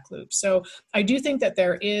feedback loop. So I do think that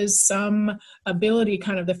there is some ability,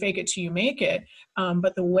 kind of the fake it till you make it.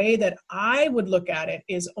 But the way that I would look at it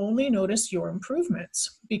is only notice your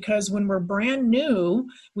improvements, because when we're brand new,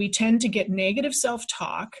 we tend to get negative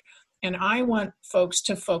self-talk. And I want folks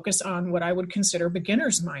to focus on what I would consider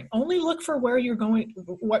beginner's mind. Only look for where you're going,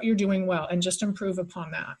 what you're doing well, and just improve upon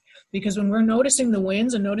that. Because when we're noticing the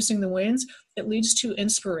wins, it leads to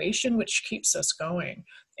inspiration, which keeps us going.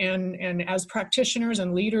 And as practitioners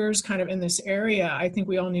and leaders kind of in this area, I think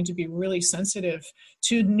we all need to be really sensitive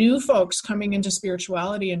to new folks coming into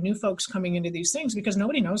spirituality and new folks coming into these things, because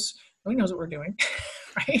nobody knows what we're doing,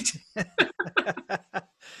 right?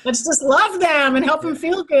 Let's just love them and help them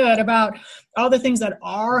feel good about all the things that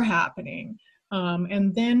are happening.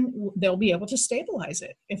 And then they'll be able to stabilize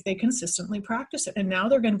it if they consistently practice it. And now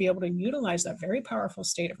they're going to be able to utilize that very powerful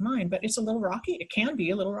state of mind, but it's a little rocky. It can be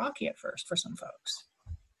a little rocky at first for some folks.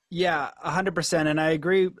 Yeah, 100%. And I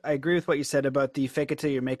agree with what you said about the fake it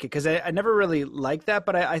till you make it, because I never really liked that,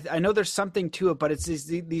 but I know there's something to it, but it's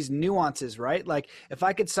these nuances, right? Like if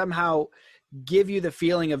I could somehow give you the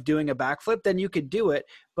feeling of doing a backflip, then you could do it.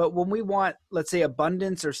 But when we want, let's say,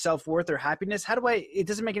 abundance or self-worth or happiness, it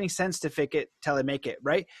doesn't make any sense to fake it till I make it,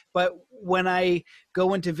 right? But when I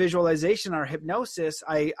go into visualization or hypnosis,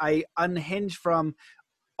 I unhinge from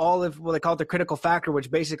all of what they call it the critical factor, which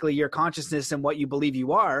basically your consciousness and what you believe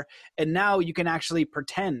you are. And now you can actually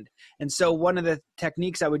pretend. And so one of the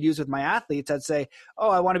techniques I would use with my athletes, I'd say, oh,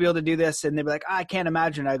 I want to be able to do this. And they'd be like, I can't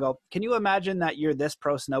imagine. I go, can you imagine that you're this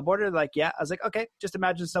pro snowboarder? They're like, yeah. I was like, okay, just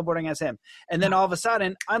imagine snowboarding as him. And then all of a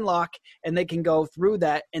sudden unlock, and they can go through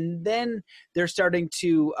that. And then they're starting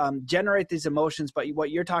to generate these emotions. But what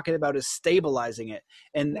you're talking about is stabilizing it.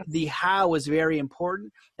 And the how is very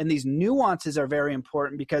important. And these nuances are very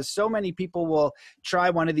important, because so many people will try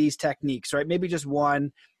one of these techniques, right? Maybe just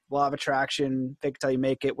one, law of attraction, fake it till you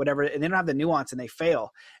make it, whatever, and they don't have the nuance and they fail.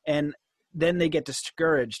 And then they get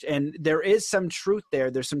discouraged. And there is some truth there.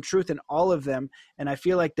 There's some truth in all of them. And I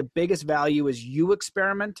feel like the biggest value is you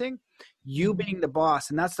experimenting, you being the boss.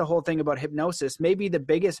 And that's the whole thing about hypnosis. Maybe the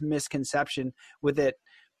biggest misconception with it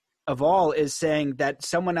of all is saying that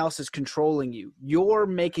someone else is controlling you. You're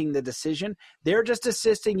making the decision. They're just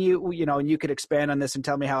assisting you, and you could expand on this and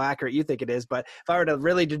tell me how accurate you think it is. But if I were to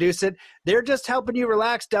really deduce it, they're just helping you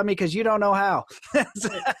relax, dummy, because you don't know how. We're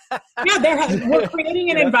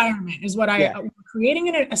creating an environment is what we're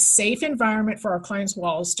creating a safe environment for our clients'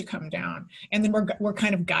 walls to come down. And then we're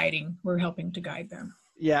kind of we're helping to guide them.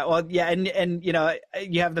 Yeah, well, yeah, and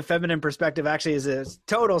you have the feminine perspective actually as a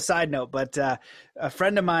total side note, but a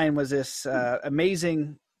friend of mine was this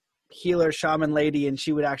amazing healer shaman lady, and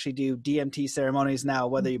she would actually do DMT ceremonies now,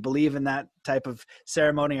 whether you believe in that type of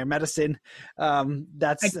ceremony or medicine.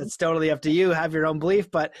 That's totally up to you, have your own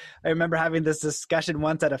belief. But I remember having this discussion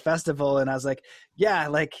once at a festival, and I was like, yeah,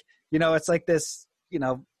 it's like this,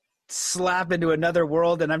 slap into another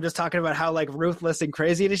world. And I'm just talking about how ruthless and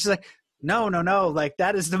crazy it is. She's like, no,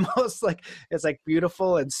 that is the most it's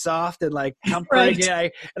beautiful and soft and comforting.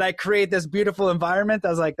 Right. And I create this beautiful environment. I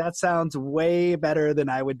was like, that sounds way better than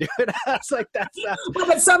I would do it. I was like, that sounds. Well,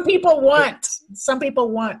 but some people want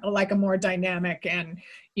a more dynamic and,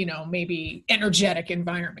 maybe energetic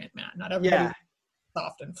environment, man. Not everybody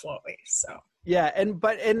soft and flowy. So. Yeah. And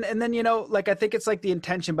then, I think it's the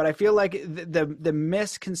intention, but I feel like the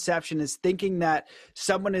misconception is thinking that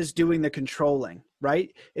someone is doing the controlling,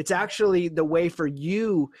 right? It's actually the way for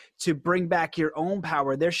you to bring back your own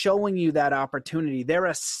power. They're showing you that opportunity. They're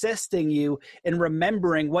assisting you in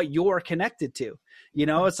remembering what you're connected to.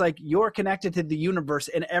 It's like you're connected to the universe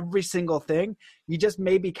in every single thing. You just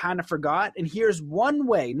maybe kind of forgot. And here's one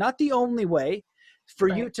way, not the only way, for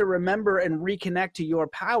you to remember and reconnect to your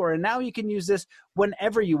power. And now you can use this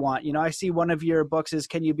whenever you want. I see one of your books is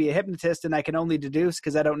Can You Be a Hypnotist? And I can only deduce,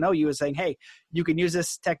 because I don't know you, as saying, hey, you can use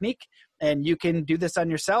this technique and you can do this on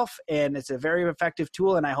yourself. And it's a very effective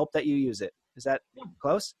tool. And I hope that you use it. Is that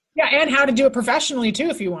close? Yeah. And how to do it professionally too,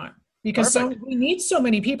 if you want, because we need so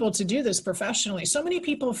many people to do this professionally. So many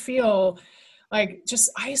people feel just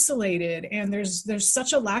isolated, and there's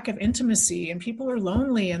such a lack of intimacy, and people are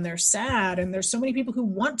lonely and they're sad, and there's so many people who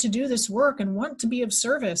want to do this work and want to be of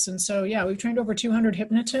service. And so, we've trained over 200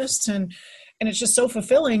 hypnotists, and And it's just so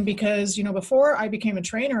fulfilling because, before I became a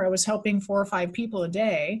trainer, I was helping 4 or 5 people a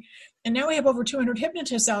day. And now we have over 200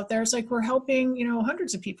 hypnotists out there. It's like we're helping,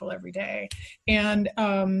 hundreds of people every day. And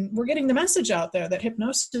we're getting the message out there that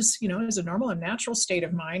hypnosis, is a normal and natural state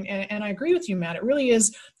of mind. And I agree with you, Matt. It really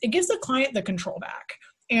is. It gives the client the control back.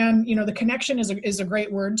 And, the connection is a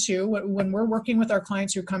great word too. When we're working with our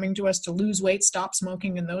clients who are coming to us to lose weight, stop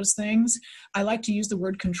smoking, and those things, I like to use the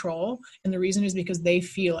word control. And the reason is because they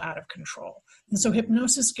feel out of control. And so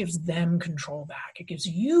hypnosis gives them control back. It gives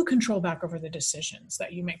you control back over the decisions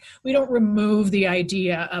that you make. We don't remove the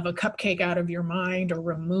idea of a cupcake out of your mind or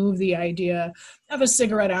remove the idea of a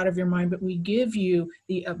cigarette out of your mind, but we give you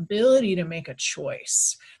the ability to make a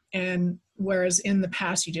choice. And whereas in the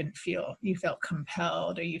past you felt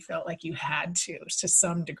compelled, or you felt like you had to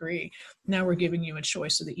some degree. Now we're giving you a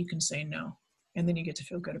choice so that you can say no. And then you get to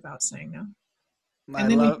feel good about saying no. And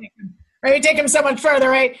then we take them so much further,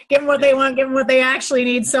 right? Give them what they want, give them what they actually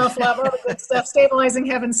need, self-love, all the good stuff, stabilizing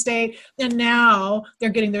heaven state. And now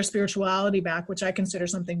they're getting their spirituality back, which I consider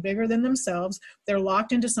something bigger than themselves. They're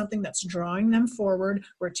locked into something that's drawing them forward.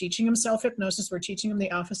 We're teaching them self-hypnosis. We're teaching them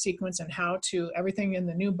the alpha sequence and how to, everything in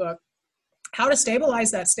the new book, how to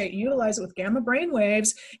stabilize that state, utilize it with gamma brain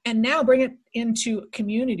waves, and now bring it into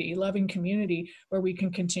community, loving community, where we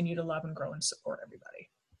can continue to love and grow and support everybody.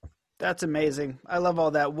 That's amazing. I love all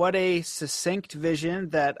that. What a succinct vision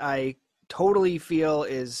that I totally feel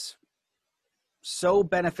is so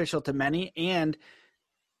beneficial to many and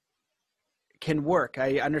can work.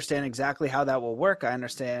 I understand exactly how that will work. I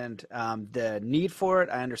understand the need for it.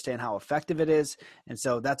 I understand how effective it is. And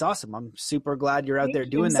so that's awesome. I'm super glad you're out there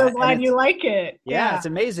doing that. I'm so glad you like it. Yeah, it's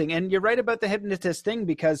amazing. And you're right about the hypnotist thing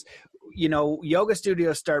because, yoga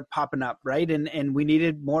studios start popping up, right? And we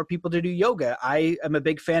needed more people to do yoga. I am a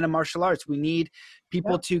big fan of martial arts. We need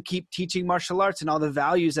people to keep teaching martial arts and all the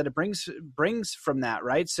values that it brings from that,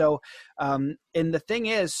 right? So, and the thing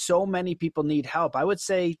is, so many people need help. I would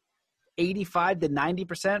say 85 to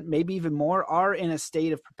 90%, maybe even more, are in a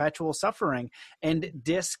state of perpetual suffering and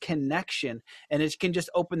disconnection. And it can just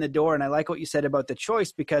open the door. And I like what you said about the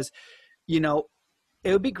choice because,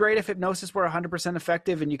 it would be great if hypnosis were 100%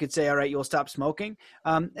 effective and you could say, all right, you'll stop smoking.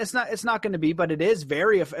 It's not going to be, but it is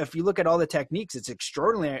if you look at all the techniques, it's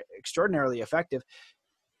extraordinarily effective.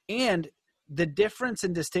 And the difference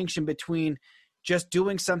and distinction between just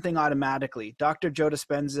doing something automatically. Dr. Joe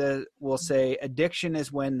Dispenza will say addiction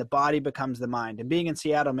is when the body becomes the mind. And being in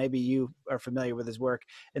Seattle, maybe you are familiar with his work.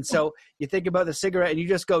 And so you think about the cigarette and you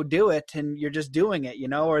just go do it and you're just doing it,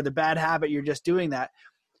 or the bad habit, you're just doing that.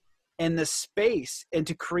 And the space, and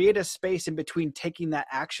to create a space in between taking that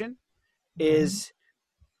action is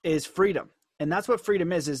freedom. And that's what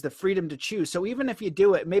freedom is the freedom to choose. So even if you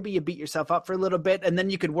do it, maybe you beat yourself up for a little bit and then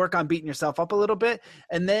you can work on beating yourself up a little bit.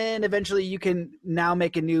 And then eventually you can now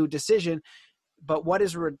make a new decision. But what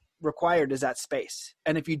is required is that space.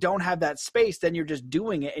 And if you don't have that space, then you're just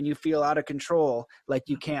doing it and you feel out of control, like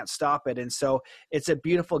you can't stop it. And so it's a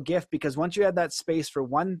beautiful gift because once you have that space for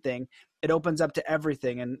one thing, it opens up to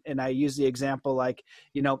everything. And I use the example like,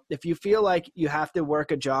 if you feel like you have to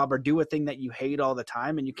work a job or do a thing that you hate all the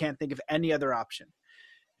time and you can't think of any other option,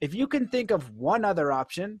 if you can think of one other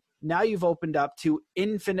option, now you've opened up to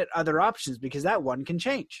infinite other options because that one can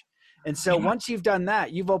change. And so once you've done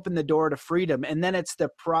that, you've opened the door to freedom. And then it's the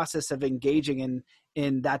process of engaging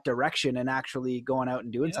in that direction and actually going out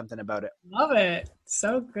and doing something about it. Love it.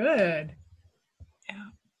 So good. Yeah.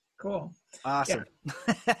 Cool. Awesome.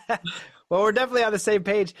 Yeah. Well, we're definitely on the same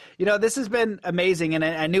page. This has been amazing, and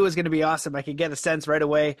I knew it was going to be awesome. I could get a sense right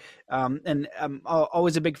away. And I'm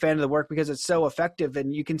always a big fan of the work because it's so effective,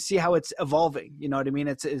 and you can see how it's evolving. You know what I mean?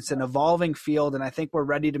 It's an evolving field, and I think we're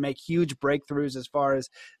ready to make huge breakthroughs as far as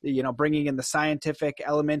bringing in the scientific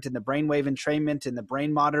element and the brainwave entrainment and the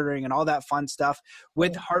brain monitoring and all that fun stuff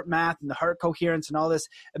with heart math and the heart coherence and all this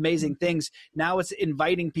amazing things. Now it's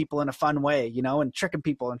inviting people in a fun way, and tricking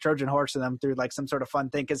people and Trojan horsing them through like some sort of fun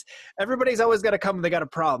thing because everybody's always got to come when they got a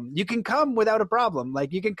problem. You can come without a problem.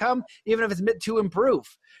 Like you can come even if it's meant to improve,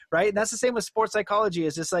 right? And that's the same with sports psychology.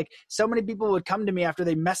 It's just like so many people would come to me after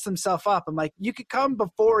they mess themselves up. I'm like, you could come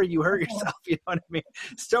before you hurt yourself. You know what I mean?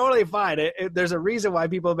 It's totally fine. There's a reason why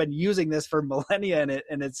people have been using this for millennia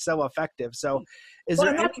and it's so effective. So Is Well,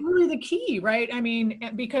 there and any? that's really the key, right? I mean,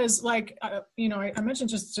 because like, I mentioned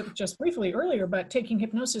just briefly earlier, but taking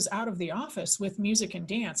hypnosis out of the office with music and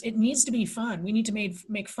dance, it needs to be fun. We need to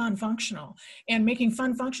make fun functional, and making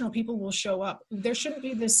fun functional, people will show up. There shouldn't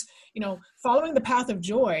be this, following the path of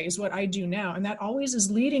joy is what I do now. And that always is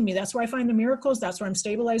leading me. That's where I find the miracles. That's where I'm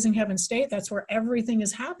stabilizing heaven state. That's where everything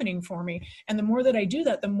is happening for me. And the more that I do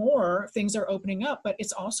that, the more things are opening up, but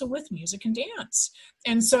it's also with music and dance.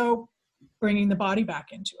 And so bringing the body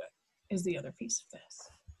back into it is the other piece of this.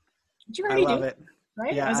 Which you already I love do, it.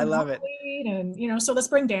 right? Yeah, As I an love it. athlete, and so let's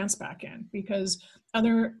bring dance back in, because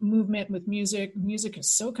other movement with music is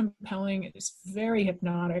so compelling. It's very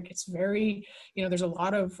hypnotic. It's very, there's a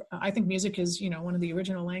lot of, I think music is, one of the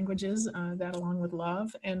original languages, that along with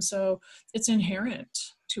love. And so it's inherent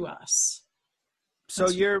to us. So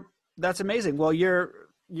that's amazing. Well,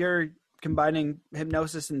 you're combining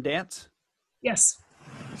hypnosis and dance. Yes,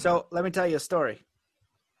 So let me tell you a story.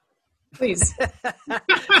 please.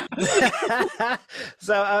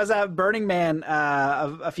 So I was at Burning Man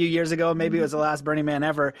a few years ago. Maybe it was the last Burning Man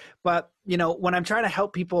ever. But, when I'm trying to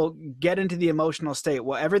help people get into the emotional state,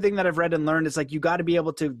 well, everything that I've read and learned is like you got to be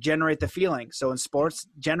able to generate the feeling. So in sports,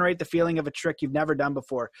 generate the feeling of a trick you've never done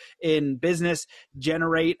before. In business,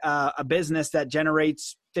 generate a business that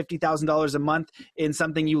generates $50,000 a month in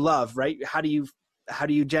something you love, right? How do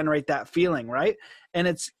you generate that feeling, right? And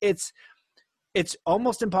it's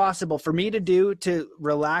almost impossible for me to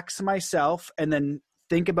relax myself and then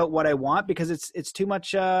think about what I want, because it's too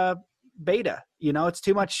much beta, it's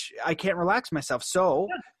too much. I can't relax myself. So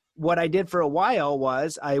what I did for a while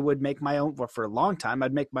was I would make my own, for a long time,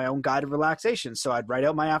 I'd make my own guided relaxation. So I'd write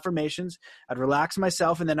out my affirmations, I'd relax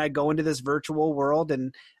myself, and then I'd go into this virtual world,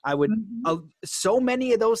 and I would, so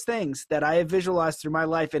many of those things that I have visualized through my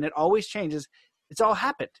life, and it always changes. It's all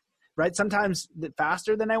happened. Right? Sometimes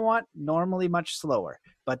faster than I want, normally much slower,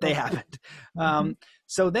 but they happened.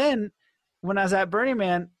 So then when I was at Burning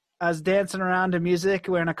Man, I was dancing around to music,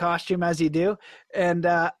 wearing a costume as you do. And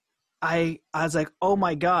I was like, oh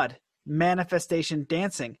my God, manifestation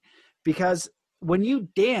dancing. Because when you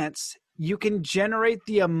dance, you can generate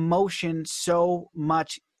the emotion so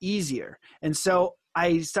much easier. And so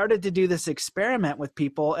I started to do this experiment with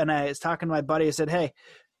people, and I was talking to my buddy. I said, hey,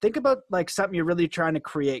 think about like something you're really trying to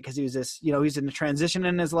create, because he was this, he's in a transition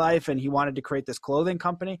in his life and he wanted to create this clothing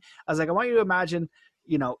company. I was like, I want you to imagine,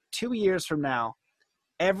 2 years from now,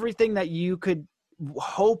 everything that you could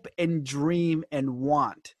hope and dream and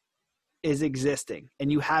want is existing,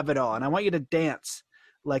 and you have it all. And I want you to dance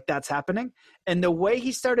like that's happening. And the way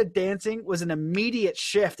he started dancing was an immediate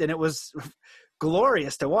shift, and it was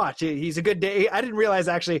glorious to watch. He's a good day. I didn't realize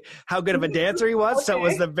actually how good of a dancer he was. Okay. So it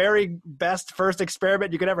was the very best first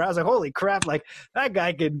experiment you could ever have. I was like, holy crap, like that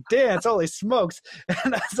guy can dance. Holy smokes.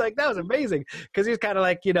 And I was like, that was amazing. Cause he was kind of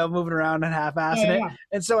like, moving around and half-assing it.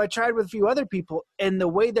 And so I tried with a few other people, and the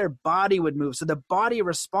way their body would move. So the body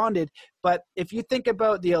responded. But if you think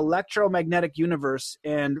about the electromagnetic universe,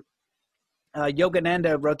 and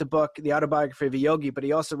Yogananda wrote the book, The Autobiography of a Yogi, but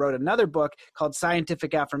he also wrote another book called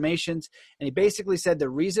Scientific Affirmations. And he basically said the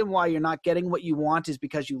reason why you're not getting what you want is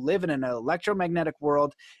because you live in an electromagnetic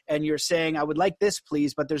world, and you're saying, I would like this,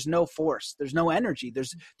 please, but there's no force. There's no energy.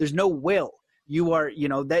 There's no will. You are,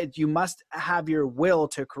 that you must have your will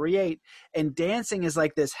to create. And dancing is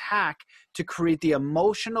like this hack to create the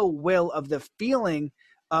emotional will of the feeling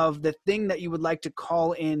of the thing that you would like to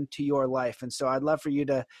call into your life. And so I'd love for you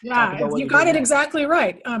to talk about what you got it exactly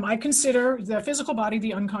right. I consider the physical body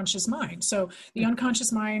the unconscious mind. So the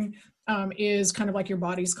unconscious mind is kind of like your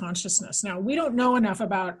body's consciousness. Now, we don't know enough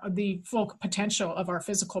about the full potential of our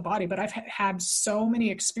physical body, but I've had so many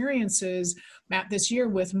experiences, Matt, this year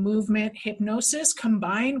with movement, hypnosis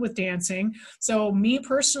combined with dancing. So me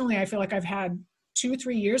personally, I feel like I've had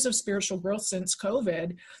 2-3 years of spiritual growth since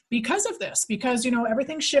COVID because of this, because,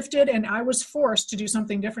 everything shifted and I was forced to do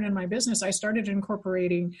something different in my business. I started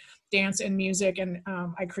incorporating dance and music, and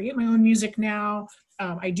I create my own music now.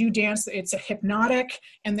 I do dance. It's a hypnotic,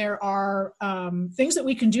 and there are things that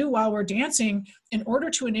we can do while we're dancing in order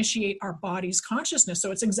to initiate our body's consciousness.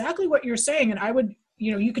 So it's exactly what you're saying. And I would,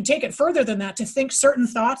 you could take it further than that to think certain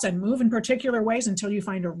thoughts and move in particular ways until you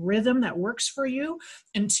find a rhythm that works for you,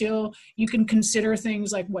 until you can consider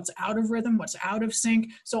things like what's out of rhythm, what's out of sync.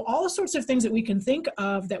 So all sorts of things that we can think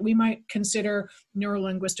of that we might consider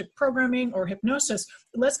neuro-linguistic programming or hypnosis.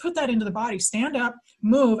 Let's put that into the body. Stand up,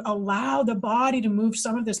 move, allow the body to move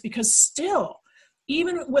some of this, because still,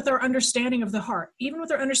 even with our understanding of the heart, even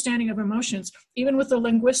with our understanding of emotions, even with the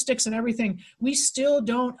linguistics and everything, we still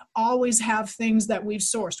don't always have things that we've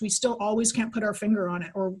sourced. We still always can't put our finger on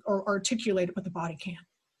it or articulate it, but the body can.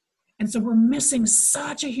 And so we're missing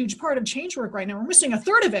such a huge part of change work right now. We're missing a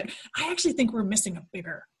third of it. I actually think we're missing a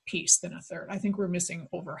bigger piece than a third. I think we're missing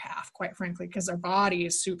over half, quite frankly, because our body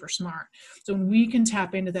is super smart. So when we can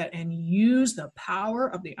tap into that and use the power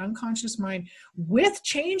of the unconscious mind with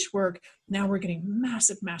change work, now we're getting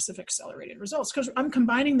massive, massive accelerated results because I'm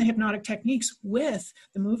combining the hypnotic techniques with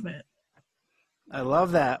the movement. I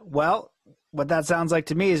love that. Well, what that sounds like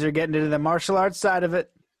to me is you're getting into the martial arts side of it.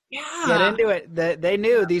 Yeah. Get into it. They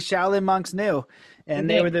knew, these Shaolin monks knew, and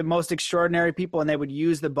they were the most extraordinary people, and they would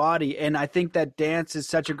use the body. And I think that dance is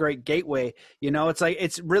such a great gateway. You know,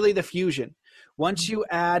 it's really the fusion. Once you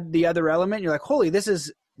add the other element, you're like, holy, this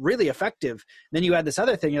is really effective. Then you add this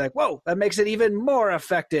other thing, you're like, whoa, that makes it even more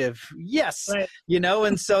effective. Yes. Right. You know,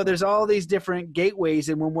 and so there's all these different gateways,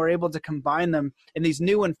 and when we're able to combine them in these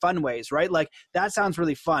new and fun ways, right? Like that sounds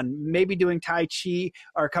really fun. Maybe doing Tai Chi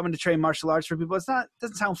or coming to train martial arts for people,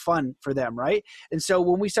 doesn't sound fun for them, right? And so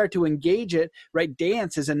when we start to engage it, right,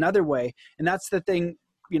 dance is another way. And that's the thing,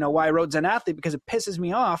 you know, why I wrote Zen Athlete, because it pisses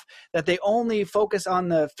me off that they only focus on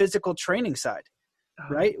the physical training side.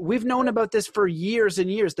 Right? We've known about this for years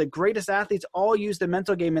and years. The greatest athletes all use the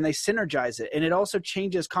mental game and they synergize it. And it also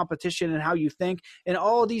changes competition and how you think and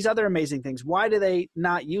all these other amazing things. Why do they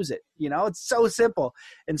not use it? You know, it's so simple.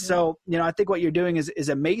 And so, you know, I think what you're doing is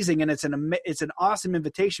amazing. And it's an awesome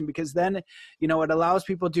invitation, because then, you know, it allows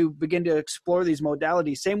people to begin to explore these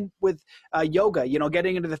modalities. Same with yoga, you know,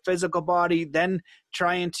 getting into the physical body, then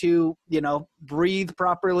trying to, you know, breathe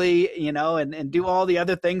properly, you know, and do all the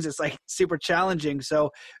other things. It's like super challenging.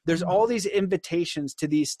 So there's all these invitations to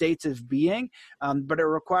these states of being, but it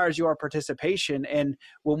requires your participation. And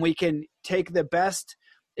when we can take the best,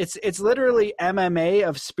 it's literally MMA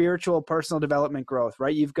of spiritual personal development growth,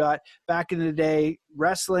 right? You've got back in the day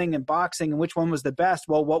wrestling and boxing, and which one was the best?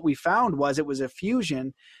 Well, what we found was it was a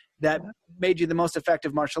fusion that made you the most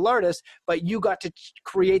effective martial artist, but you got to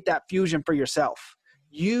create that fusion for yourself.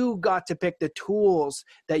 You got to pick the tools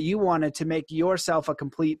that you wanted to make yourself a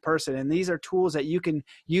complete person. And these are tools that you can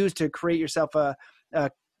use to create yourself a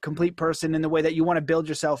complete person in the way that you want to build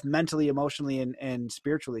yourself mentally, emotionally, and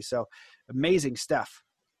spiritually. So amazing stuff.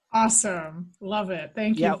 Awesome. Love it.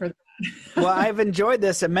 Thank you for that. Well, I've enjoyed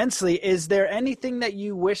this immensely. Is there anything that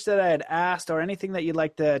you wish that I had asked, or anything that you'd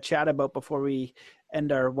like to chat about before we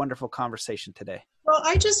end our wonderful conversation today? Well,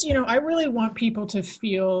 I just, you know, I really want people to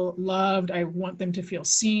feel loved. I want them to feel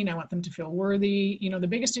seen. I want them to feel worthy. You know, the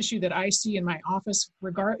biggest issue that I see in my office,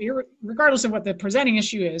 regardless of what the presenting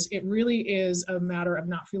issue is, it really is a matter of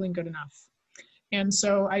not feeling good enough. And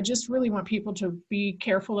so I just really want people to be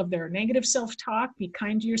careful of their negative self-talk. Be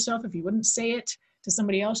kind to yourself. If you wouldn't say it to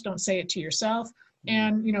somebody else, don't say it to yourself.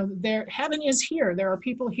 And, you know, heaven is here. There are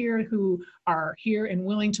people here who are here and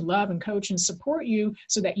willing to love and coach and support you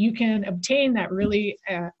so that you can obtain that really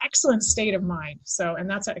excellent state of mind. So, and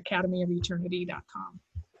that's at academyofeternity.com.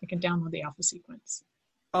 You can download the Alpha Sequence.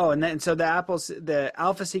 Oh, and so the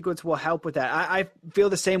Alpha Sequence will help with that. I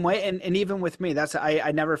feel the same way. And even with me,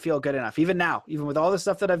 I never feel good enough. Even now, even with all the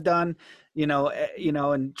stuff that I've done, you know,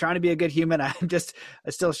 and trying to be a good human, I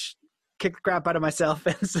still kick the crap out of myself.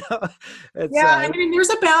 And so I mean,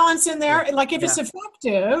 there's a balance in there. Like if it's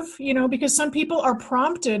effective, you know, because some people are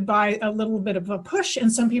prompted by a little bit of a push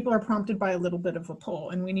and some people are prompted by a little bit of a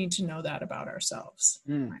pull. And we need to know that about ourselves.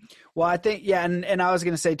 Right? Well, I think, and I was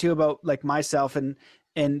going to say too about like myself and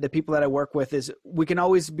the people that I work with is we can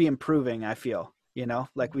always be improving. I feel, you know,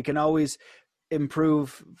 like we can always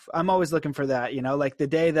improve. I'm always looking for that, you know, like the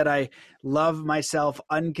day that I love myself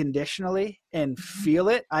unconditionally and feel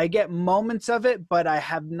it, I get moments of it, but I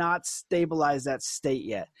have not stabilized that state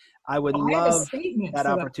yet. I would love that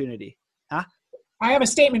opportunity. Huh? I have a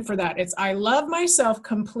statement for that. It's, I love myself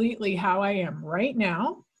completely how I am right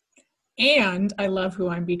now, and I love who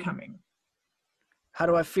I'm becoming. How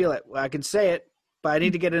do I feel it? Well, I can say it, but I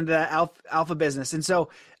need to get into that alpha business. And so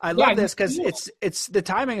I love this because it's the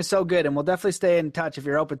timing is so good, and we'll definitely stay in touch if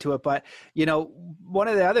you're open to it. But, you know, one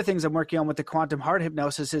of the other things I'm working on with the quantum heart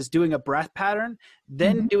hypnosis is doing a breath pattern,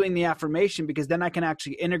 then doing the affirmation, because then I can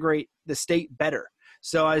actually integrate the state better.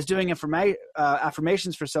 So I was doing it for my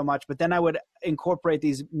affirmations for so much, but then I would incorporate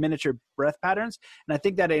these miniature breath patterns. And I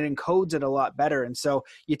think that it encodes it a lot better. And so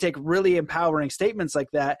you take really empowering statements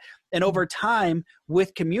like that, and over time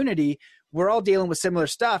with community, we're all dealing with similar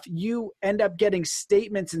stuff. You end up getting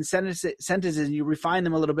statements and sentences, and you refine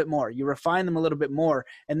them a little bit more. You refine them a little bit more.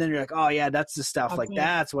 And then you're like, oh yeah, that's the stuff. Like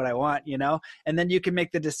that's what I want, you know? And then you can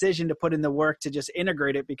make the decision to put in the work to just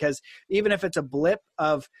integrate it, because even if it's a blip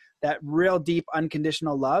of that real deep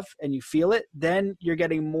unconditional love and you feel it, then you're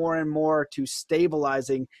getting more and more to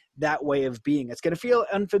stabilizing that way of being. It's going to feel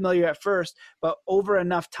unfamiliar at first, but over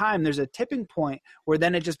enough time, there's a tipping point where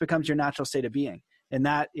then it just becomes your natural state of being. And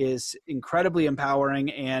that is incredibly empowering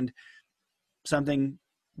and something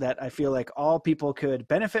that I feel like all people could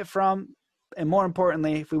benefit from. And more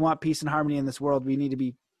importantly, if we want peace and harmony in this world, we need to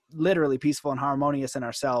be literally peaceful and harmonious in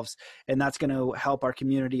ourselves. And that's going to help our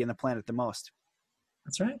community and the planet the most.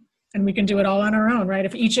 That's right. And we can do it all on our own, right?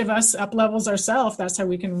 If each of us up levels ourselves, that's how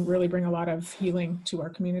we can really bring a lot of healing to our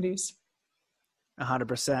communities.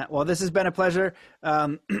 100%. Well, this has been a pleasure.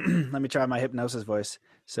 Let me try my hypnosis voice.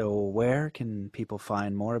 So where can people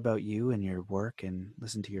find more about you and your work and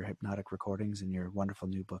listen to your hypnotic recordings and your wonderful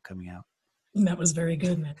new book coming out? That was very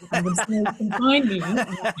good, man. I would say you can find me.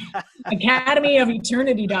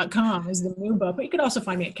 academyofeternity.com is the new book, but you can also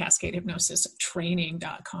find me at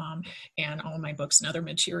cascadehypnosis.training.com, and all my books and other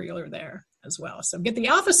material are there as well. So get the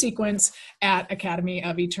Alpha Sequence at Academy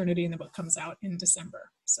of Eternity, and the book comes out in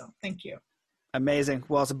December. So thank you. Amazing.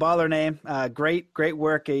 Well, it's a baller name. Great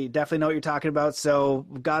work. You definitely know what you're talking about. So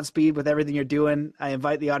Godspeed with everything you're doing. I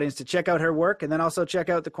invite the audience to check out her work and then also check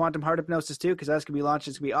out the Quantum Heart Hypnosis too, because that's going to be launched.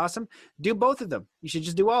 It's going to be awesome. Do both of them. You should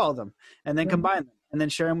just do all of them and then combine them and then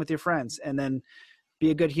share them with your friends and then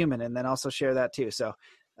be a good human and then also share that too. So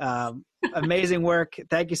amazing work.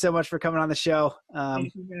 Thank you so much for coming on the show.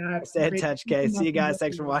 Stay in touch, Kay. See you guys.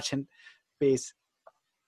 Thanks for watching. Peace.